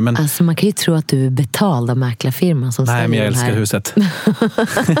också i och för sig. Men... Alltså man kan ju tro att du är betald av mäklarfirman som nej, men jag älskar här. Huset.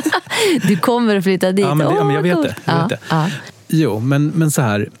 Du kommer att flytta dit. Ja, men jag vet det. Jag vet det. Ja. Jo, men så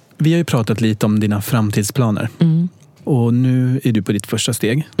här, vi har ju pratat lite om dina framtidsplaner. Och nu är du på ditt första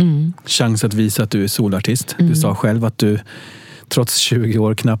steg. Chans att visa att du är solartist. Du sa själv att du trots 20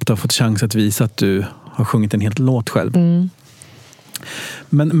 år knappt har fått chans att visa att du har sjungit en helt låt själv.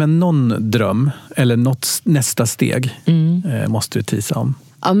 Men någon dröm eller något nästa steg måste du tisa om.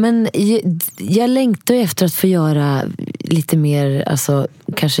 Ja, men jag längtar ju efter att få göra lite mer, alltså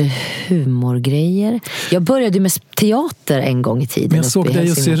kanske humorgrejer. Jag började med teater en gång i tiden. Men jag såg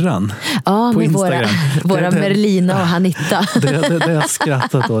dig och syrran på Instagram. Våra Merlina och Hanitta. Det har jag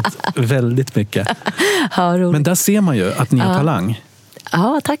skrattat åt väldigt mycket. Ja, men där ser man ju att ni har talang.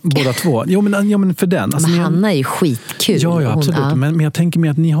 Ja, tack. Båda två. Jo, men för den. Alltså, men Hanna är ju skitkul. Ja, absolut. Men jag tänker mig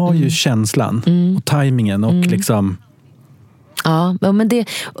att ni har ju känslan och tajmingen och liksom... Ja, men det...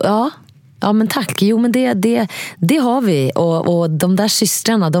 Ja, men tack. Jo, men det har vi. Och de där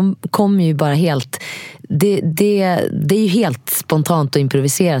systrarna, de kommer ju bara helt... Det är ju helt spontant och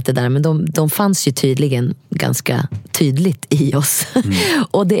improviserat det där. Men de fanns ju tydligen ganska tydligt i oss.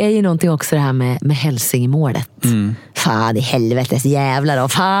 Och det är ju någonting också det här med Hälsingemålet. Fan i helvetes jävlar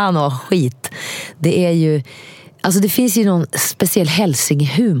och fan och skit. Det är ju... Alltså det finns ju någon speciell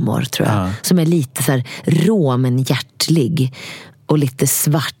Hälsingehumor tror jag. Som är lite så här rå men hjärtlig. Och lite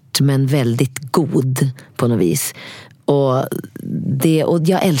svart men väldigt god på något vis. Och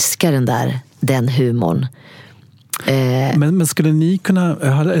jag älskar den humorn. Men skulle ni kunna,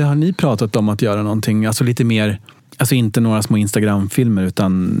 har ni pratat om att göra någonting, alltså lite mer, alltså inte några små Instagram-filmer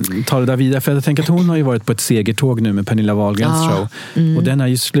utan ta det där vidare, för jag tänker att hon har ju varit på ett segertåg nu med Pernilla Wahlgrens show och den är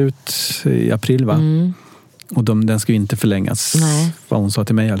ju slut i april va? Och den ska ju inte förlängas. Nej. Vad hon sa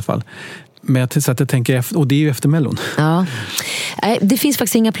till mig i alla fall. Men jag tänker, och det är ju efter Mellon. Ja. Det finns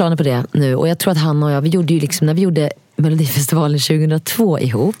faktiskt inga planer på det nu. Och jag tror att han och jag, vi gjorde ju liksom, när vi gjorde Melodifestivalen 2002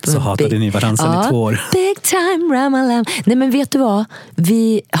 ihop. Så hatade ni varandra i 2 år. Big time Ramalam. Nej men vet du vad?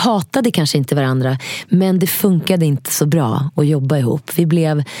 Vi hatade kanske inte varandra. Men det funkade inte så bra att jobba ihop.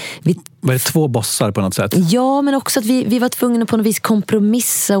 Var det 2 bossar på något sätt? Ja, men också att vi var tvungna på något vis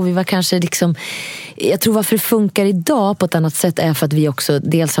kompromissa. Och vi var kanske liksom... Jag tror varför det funkar idag på ett annat sätt är för att vi också...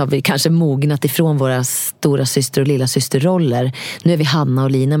 Dels har vi kanske mognat ifrån våra stora syster och lilla systerroller. Nu är vi Hanna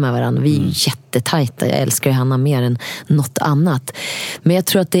och Lina med varandra. Vi är jättetajta. Jag älskar ju Hanna mer än något annat. Men jag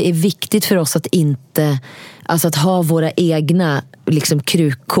tror att det är viktigt för oss att inte... Alltså att ha våra egna liksom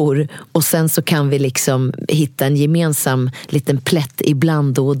krukor och sen så kan vi liksom hitta en gemensam liten plätt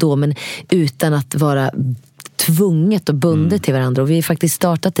ibland och då, men utan att vara tvunget och bundet till varandra. Och vi har faktiskt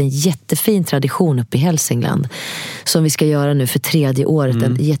startat en jättefin tradition uppe i Hälsingland som vi ska göra nu för 3:e året,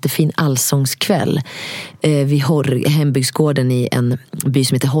 en jättefin allsångskväll vid hembygdsgården i en by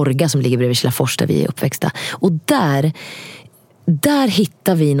som heter Horga som ligger bredvid Kilafors där vi är uppväxta. Och där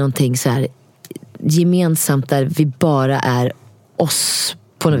hittar vi någonting så här gemensamt där vi bara är oss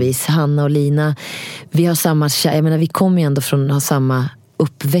på något vis. Hanna och Lina, vi har samma, jag menar vi kommer ju ändå från att ha samma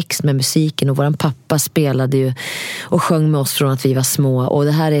uppväxt med musiken och våran pappa spelade ju och sjöng med oss från att vi var små och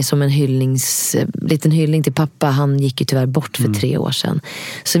det här är som en liten hyllning till pappa. Han gick ju tyvärr bort för 3 år sedan.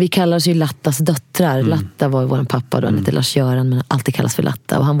 Så vi kallar oss ju Lattas döttrar. Latta var ju våran pappa då, han heter Lars-Göran men alltid kallas för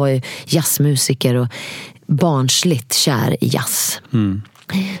Latta och han var ju jazzmusiker och barnsligt kär i jazz.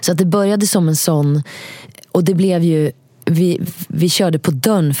 Så att det började som en sån och det blev ju vi körde på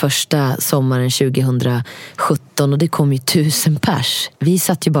Dörn första sommaren 2017 och det kom ju 1000 pers. Vi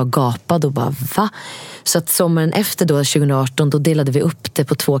satt ju bara gapade och bara va? Så att sommaren efter då 2018 då delade vi upp det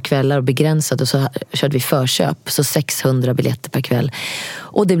på 2 kvällar och begränsade och så körde vi förköp så 600 biljetter per kväll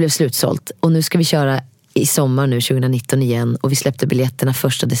och det blev slutsålt och nu ska vi köra i sommar nu 2019 igen och vi släppte biljetterna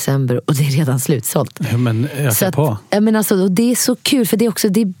 1 december och det är redan slutsålt. Ja, men jag kan på. Men alltså, och det är så kul för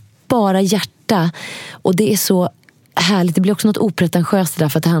det är bara hjärta och det är så härligt. Det blir också något opretentiöst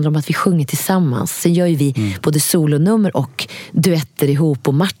därför att det handlar om att vi sjunger tillsammans. Sen gör ju vi både solonummer och duetter ihop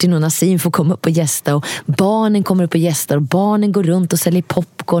och Martin och Nassim får komma upp och gästa och barnen kommer upp och gästar och barnen går runt och säljer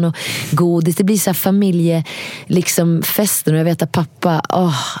popcorn och godis. Det blir så här familje liksom festen och jag vet att pappa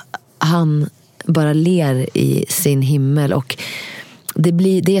han bara ler i sin himmel och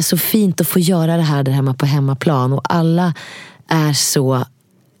det är så fint att få göra det här där hemma på hemmaplan och alla är så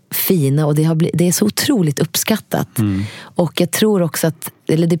fina och det är så otroligt uppskattat. Och jag tror också att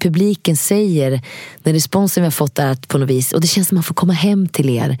det publiken säger, den responsen vi har fått är att på något vis, och det känns som att man får komma hem till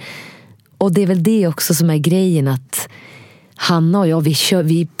er. Och det är väl det också som är grejen att Hanna och jag,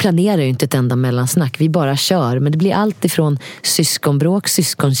 vi planerar ju inte ett enda mellansnack, vi bara kör. Men det blir allt ifrån syskonbråk,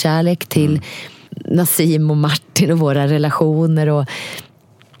 syskonkärlek till Nassim och Martin och våra relationer, och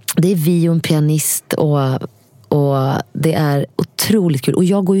det är vi och en pianist, och det är otroligt kul. Och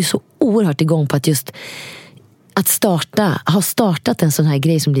jag går ju så oerhört igång på att just ha startat en sån här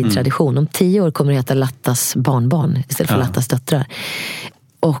grej som blir en tradition. Om 10 år kommer det heta Lattas barnbarn istället för Lattas döttrar.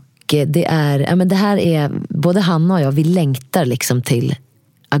 Och det här är, både Hanna och jag, vi längtar liksom till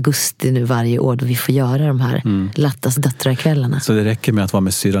augusti nu varje år då vi får göra de här Lattas döttrar-kvällarna. Så det räcker med att vara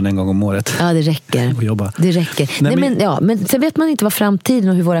med syrran en gång om året? Ja, det räcker. Och jobba. Det räcker. Men sen vet man inte vad framtiden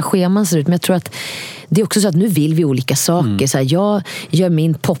och hur våra scheman ser ut. Men jag tror att det är också så att nu vill vi olika saker. Så här, jag gör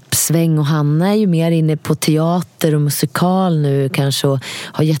min popsväng och Hanna är ju mer inne på teater och musikal nu kanske, och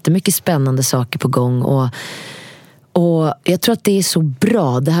har jättemycket spännande saker på gång. Och jag tror att det är så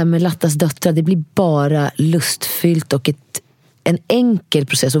bra. Det här med Lattas döttrar, det blir bara lustfyllt och en enkel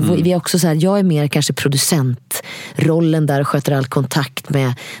process. Och vi är också så här, jag är mer kanske producentrollen där och sköter all kontakt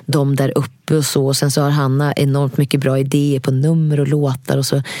med dem där uppe och så. Och sen så har Hanna enormt mycket bra idéer på nummer och låtar, och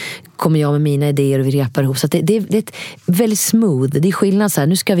så kommer jag med mina idéer och vi repar ihop. Så att det är ett väldigt smooth. Det är skillnad så här,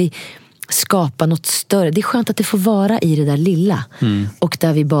 nu ska vi skapa något större. Det är skönt att det får vara i det där lilla. Och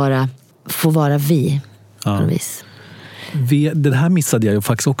där vi bara får vara vi. På något vis. Det här missade jag ju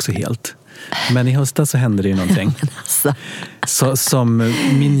faktiskt också helt. Men i höstas så hände det ju någonting. Som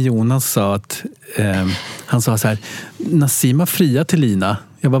min Jonas sa att han sa så här: Nassima fria till Lina.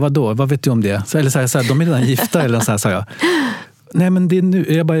 Jag bara, vadå? Vad vet du om det? Eller så här, de är redan gifta eller så här, sa jag. Nej, men det är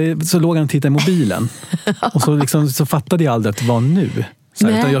nu. Så låg han och tittade i mobilen. Och så fattade jag aldrig att det var nu. Så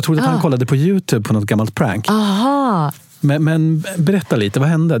här, utan jag trodde att han kollade på YouTube på något gammalt prank. Aha. Men berätta lite, vad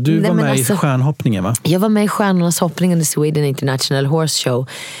hände? Du var med i stjärnhoppningen, va? Jag var med i Stjärnornas hoppning under Sweden International Horse Show.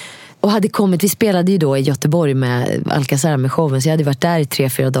 Och hade kommit, vi spelade ju då i Göteborg med Alcazar med showen, så jag hade varit där i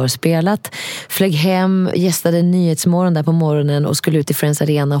 3-4 dagar och spelat. Flög hem, gästade Nyhetsmorgon där på morgonen och skulle ut i Friends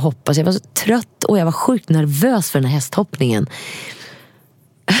Arena och hoppa. Så jag var så trött och jag var sjukt nervös för den här hästhoppningen.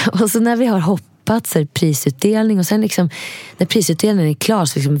 Och så när vi har hoppat så är det prisutdelning, och sen liksom när prisutdelningen är klar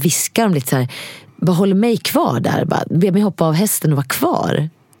så liksom viskar de lite så här: bara håller mig kvar där, bara be mig hoppa av hästen och vara kvar.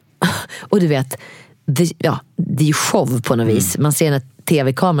 Och du vet, det är ju show på något vis. Man ser en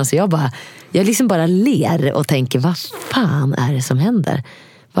tv-kamera, så jag liksom bara ler och tänker, vad fan är det som händer?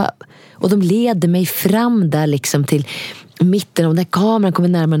 Och de leder mig fram där liksom till mitten, och när kameran kommer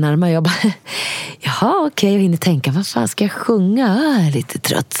närmare, jag bara, jaha, okej, jag hinner tänka, vad fan ska jag sjunga? Jag är lite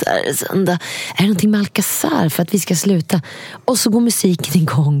trött så här söndag. Är det någonting med Alcazar för att vi ska sluta? Och så går musiken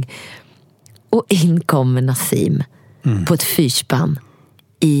igång. Och in kommer Nassim på ett fyrspann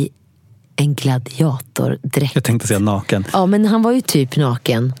i en gladiatordräkt. Jag tänkte säga naken. Ja, men han var ju typ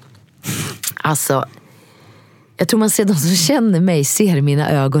naken. Alltså, jag tror man ser de som känner mig ser i mina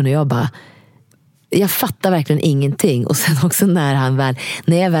ögon, och jag fattar verkligen ingenting. Och sen också när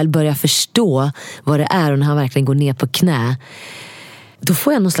jag väl börjar förstå vad det är, och när han verkligen går ner på knä, då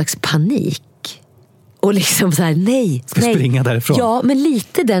får jag någon slags panik. Och liksom så här, nej. Springa därifrån. Ja, men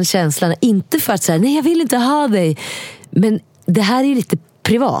lite den känslan. Inte för att säga, nej, jag vill inte ha dig. Men det här är ju lite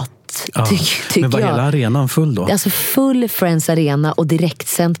privat. Tycker men var hela arenan full då? Alltså full Friends Arena och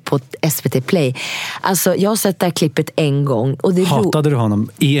direktsänt på SVT Play. Alltså jag har sett det här klippet en gång. Och det hatade du honom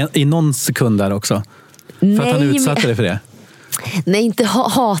i någon sekund där också? För att han utsatte dig för det? Nej, inte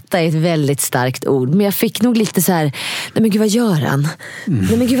hata är ett väldigt starkt ord. Men jag fick nog lite så här: nej men gud, vad gör han?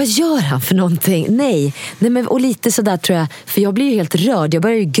 Nej men gud, vad gör han för någonting? Nej men, och lite sådär tror jag. För jag blir ju helt rörd. Jag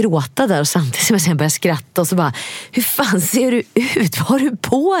börjar ju gråta där, och samtidigt som jag sen börjar skratta. Och så bara, hur fan ser du ut? Vad har du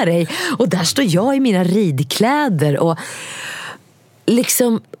på dig? Och där står jag i mina ridkläder. Och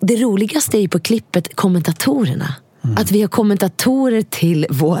liksom, det roligaste är ju på klippet kommentatorerna. Att vi har kommentatorer till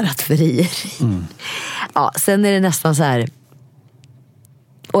vårat frieri. Ja, sen är det nästan så här.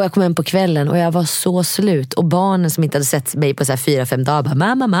 Och jag kom hem på kvällen och jag var så slut. Och barnen som inte hade sett mig på så här 4-5 dagar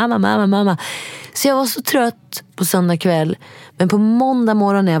bara, mamma. Så jag var så trött på söndag kväll. Men på måndag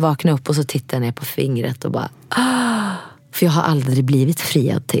morgon när jag vaknade upp och så tittade jag ner på fingret och bara, för jag har aldrig blivit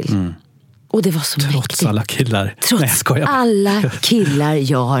friad till. Och det var så mäktigt. Trots alla killar. Trots alla killar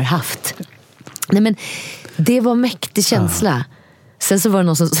jag har haft. Nej, men det var mäktig känsla. Sen så var det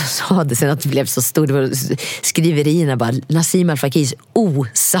någon som sa det sen, att det blev så stort. Det var skriverierna bara, Nassim Al Fakis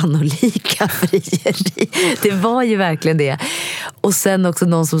osannolika frieri. Det var ju verkligen det. Och sen också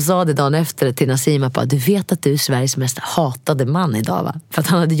någon som sa det dagen efter till Nassim att du vet att du är Sveriges mest hatade man idag, va? För att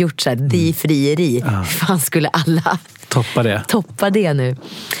han hade gjort så här, det frieri. Fan, skulle alla toppa det nu.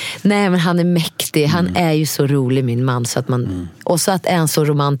 Nej, men han är mäktig. Han är ju så rolig, min man, så att man och så att är han så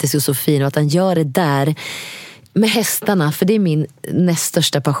romantisk och så fin, och att han gör det där med hästarna, för det är min näst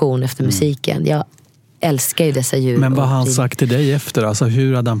största passion efter musiken. Jag älskar ju dessa djur. Men vad har han sagt till dig efter? Alltså,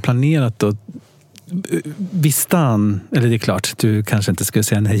 hur hade han planerat att Visste han, eller det är klart, du kanske inte skulle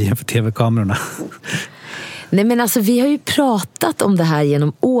säga nej inför tv-kamerorna. Nej, men alltså vi har ju pratat om det här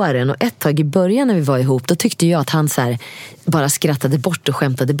genom åren, och ett tag i början när vi var ihop, då tyckte jag att han så här bara skrattade bort och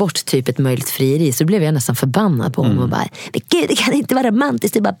skämtade bort typ ett möjligt frieri, så blev jag nästan förbannad på honom och bara, men gud, det kan inte vara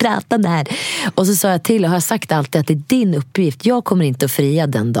romantiskt, det är bara prata där. Och så sa jag till och har sagt alltid att det är din uppgift, jag kommer inte att fria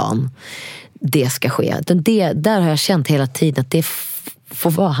den dagen det ska ske. Där har jag känt hela tiden att det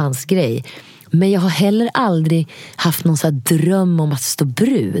får vara hans grej. Men jag har heller aldrig haft någon så här dröm om att stå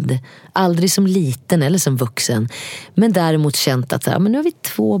brud. Aldrig som liten eller som vuxen. Men däremot känt att så här, men nu har vi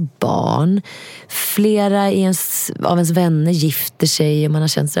 2 barn. Flera av ens vänner gifter sig. Och man har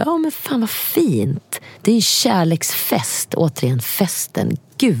känt så här, men fan vad fint. Det är en kärleksfest. Återigen, festen.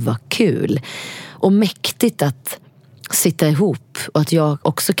 Gud vad kul. Och mäktigt att sitta ihop. Och att jag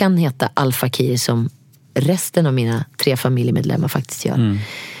också kan heta Al-Fakir som resten av mina 3 familjemedlemmar faktiskt gör.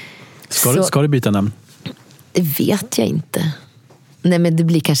 Ska du byta namn? Det vet jag inte. Nej, men det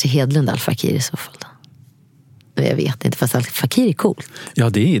blir kanske Hedlund Al-Fakir i så fall då. Jag vet inte, fast Al-Fakir är cool. Ja,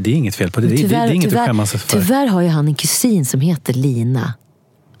 det är inget fel på det. Det är inget att skämmas för. Tyvärr har ju han en kusin som heter Lina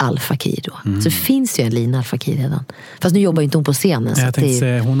Al-Fakir då. Så det finns ju en Lina Al-Fakir redan. Fast nu jobbar ju inte hon på scenen. Jag tänkte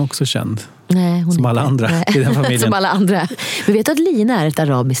säga, hon också känd. Nej, hon som alla andra i den familjen. Som alla andra. Men vet du att Lina är ett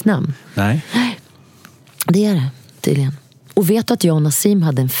arabiskt namn? Nej. Det är det, tydligen. Och vet du att jag och Nassim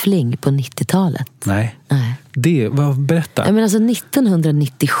hade en fling på 90-talet? Nej. Berätta. Jag menar, alltså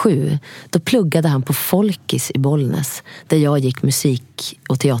 1997, då pluggade han på Folkis i Bollnäs, där jag gick musik-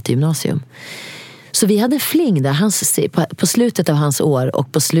 och teatergymnasium. Så vi hade en fling där, på slutet av hans år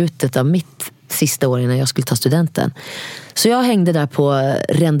och på slutet av mitt sista år innan jag skulle ta studenten. Så jag hängde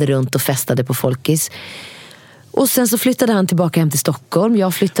där rände runt och festade på Folkis. Och sen så flyttade han tillbaka hem till Stockholm.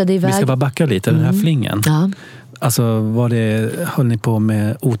 Jag flyttade iväg. Vi ska bara backa lite, den här flingen. Ja. Alltså, höll ni på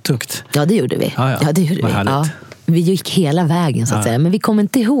med otukt? Ja, det gjorde vi. Ja, det gjorde vi. Ja. Vi gick hela vägen så att säga. Men vi kommer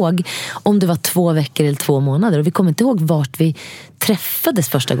inte ihåg om det var 2 veckor eller 2 månader. Och vi kommer inte ihåg vart vi träffades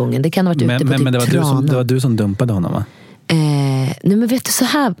första gången. Det kan ha varit ute på men det var du som dumpade honom, va? Nej, men vet du så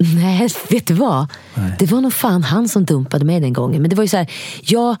här, nej, vet du vad? Nej. Det var nog fan han som dumpade mig den gången. Men det var ju så här,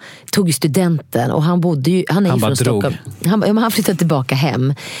 jag tog ju studenten och han är ju från Stockholm. Han flyttade tillbaka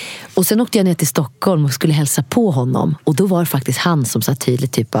hem. Och sen åkte jag ner till Stockholm och skulle hälsa på honom. Och då var det faktiskt han som sa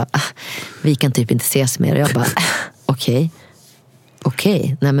tydligt typ vi kan typ inte ses mer. Och jag bara, okej,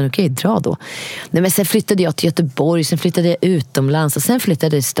 dra då. Nej, men sen flyttade jag till Göteborg, sen flyttade jag utomlands och sen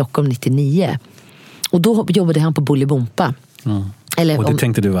flyttade jag till Stockholm 99. Och då jobbade han på Bolibompa. Och det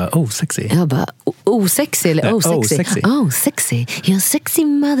tänkte du var sexy. Jag bara, sexy eller sexy. Sexy. You're a sexy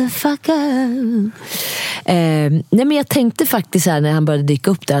motherfucker. Nej, men jag tänkte faktiskt här när han började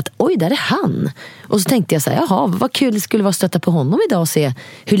dyka upp där att oj, där är han. Och så tänkte jag så här, jaha, vad kul det skulle vara att stöta på honom idag och se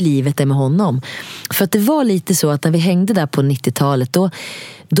hur livet är med honom. För att det var lite så att när vi hängde där på 90-talet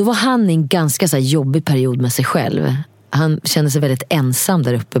då var han i en ganska så här jobbig period med sig själv. Han kände sig väldigt ensam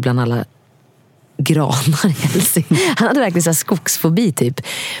där uppe bland alla granar i Helsing. Han hade verkligen så här skogsfobi typ.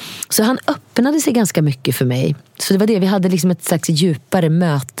 Så han öppnade sig ganska mycket för mig. Så det var det, vi hade liksom ett slags djupare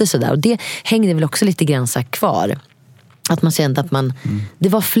möte sådär. Och det hängde väl också lite grann så här kvar. Att man kände att det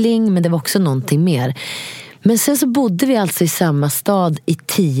var fling, men det var också någonting mer. Men sen så bodde vi alltså i samma stad i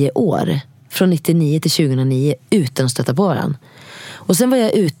 10 år. Från 99 till 2009 utan att stöta på varandra. Och sen var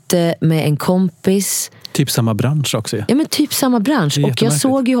jag ute med en kompis. Typ samma bransch också. Ja, men typ samma bransch. Och jag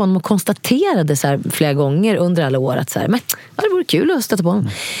såg ju honom och konstaterade så här flera gånger under alla år att så här, men det vore kul att stöta på honom.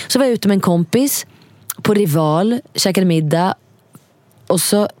 Så var jag ute med en kompis på Rival, käkade middag. Och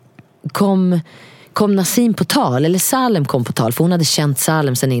så kom Nassim på tal, eller Salem kom på tal, för hon hade känt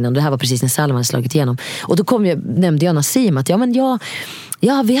Salem sen innan. Det här var precis när Salem hade slagit igenom. Och då nämnde jag Nassim att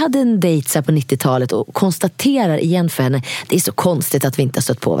vi hade en dejt så här på 90-talet och konstaterar igen för henne, det är så konstigt att vi inte har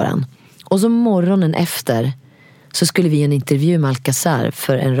stött på varandra. Och så morgonen efter så skulle vi göra en intervju med Alcazar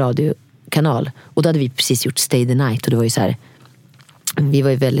för en radiokanal. Och då hade vi precis gjort Stay the Night. Och det var ju så här, vi var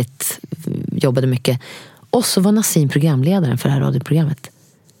ju jobbade mycket. Och så var Nassim programledaren för det här radioprogrammet.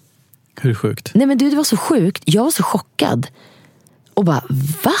 Hur sjukt? Nej, men det var så sjukt. Jag var så chockad. Och bara,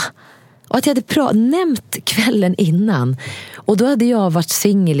 va? Och att jag hade nämnt kvällen innan. Och då hade jag varit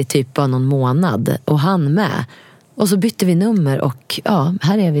singel i typ bara någon månad. Och han med. Och så bytte vi nummer och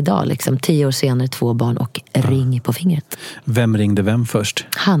här är vi idag liksom, 10 år senare, 2 barn och ring på fingret. Vem ringde vem först?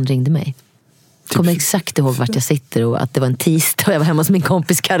 Han ringde mig. Kommer exakt ihåg vart jag sitter och att det var en tisdag och jag var hemma hos min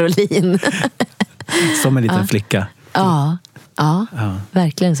kompis Caroline. Som en liten flicka. Ja,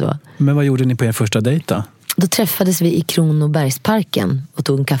 verkligen så. Men vad gjorde ni på er första dejt då? Då träffades vi i Kronobergsparken och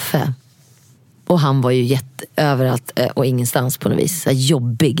tog en kaffe. Och han var ju överallt och ingenstans på något vis. Så här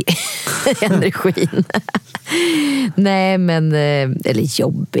jobbig energin. Nej, men... Eller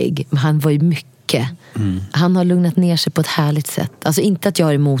jobbig. Han var ju mycket. Han har lugnat ner sig på ett härligt sätt. Alltså inte att jag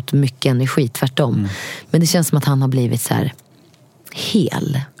har emot mycket energi, tvärtom. Men det känns som att han har blivit så här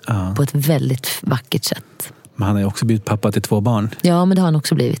hel. På ett väldigt vackert sätt. Men han har ju också blivit pappa till 2 barn. Ja, men det har han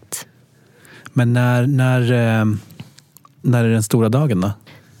också blivit. Men när är den stora dagen då?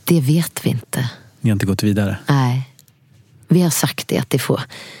 Det vet vi inte. Ni har inte gått vidare? Nej. Vi har sagt det att det får...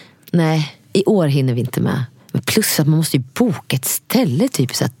 Nej, i år hinner vi inte med. Men plus att man måste ju boka ett ställe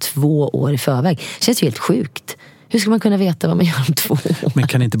typ så här 2 år i förväg. Det känns ju helt sjukt. Hur ska man kunna veta vad man gör om 2 år? Men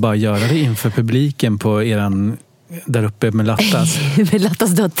kan ni inte bara göra det inför publiken på eran... Där uppe med Lattas. Med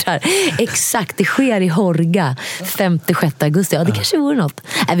Lattas döttrar. Exakt, det sker i Horga 5-6 augusti. Ja, det kanske vore något.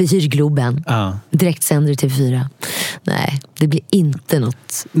 Vi hyr Globen. Direkt sänder till 4. Nej, det blir inte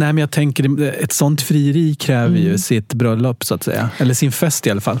något. Nej, men jag tänker, ett sånt frieri kräver ju sitt bröllop så att säga. Eller sin fest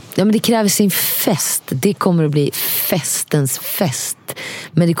i alla fall. Ja, men det kräver sin fest. Det kommer att bli festens fest.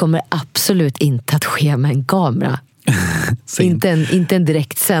 Men det kommer absolut inte att ske med en kamera. inte en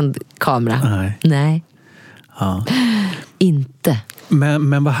direktsänd kamera. Nej. Ja. Inte.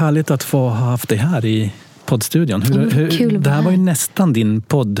 Men vad härligt att få ha haft dig här i poddstudion. Det här var ju nästan din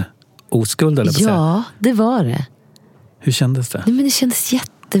podd oskuld, eller vad? Ja, det var det. Hur kändes det? Nej, men det kändes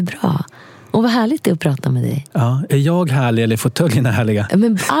jättebra. Och vad härligt det är att prata med dig. Ja, är jag härlig eller är fåtöljerna härliga?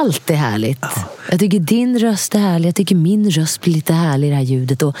 Men allt är härligt. Ja. Jag tycker din röst är härlig. Jag tycker min röst blir lite härlig i det här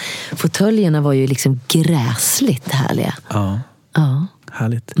ljudet. Och fåtöljerna var ju liksom gräsligt härliga. Ja.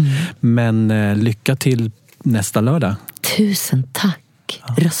 Härligt. Men lycka till nästa lördag. Tusen tack.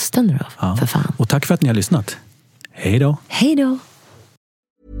 Rösta nu då, för fan. Och tack för att ni har lyssnat. Hej då. Hej då.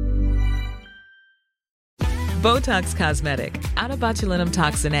 Botox Cosmetic, out of botulinum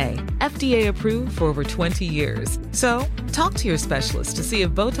toxin A, FDA approved for over 20 years. So, talk to your specialist to see if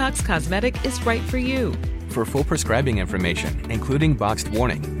Botox Cosmetic is right for you. For full prescribing information, including boxed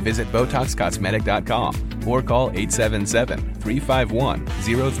warning, visit BotoxCosmetic.com or call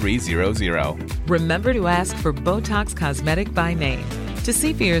 877-351-0300. Remember to ask for Botox Cosmetic by name. To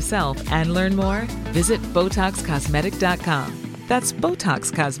see for yourself and learn more, visit BotoxCosmetic.com. That's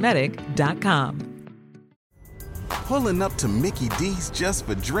BotoxCosmetic.com. Pulling up to Mickey D's just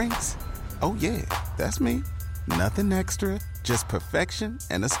for drinks? Oh yeah, that's me. Nothing extra, just perfection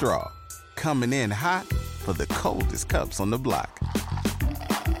and a straw. Coming in hot for the coldest cups on the block.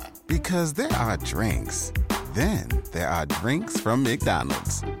 Because there are drinks. Then there are drinks from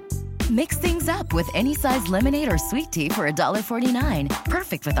McDonald's. Mix things up with any size lemonade or sweet tea for $1.49.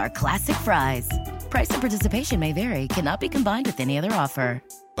 Perfect with our classic fries. Price and participation may vary. Cannot be combined with any other offer.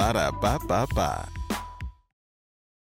 Ba-da-ba-ba-ba.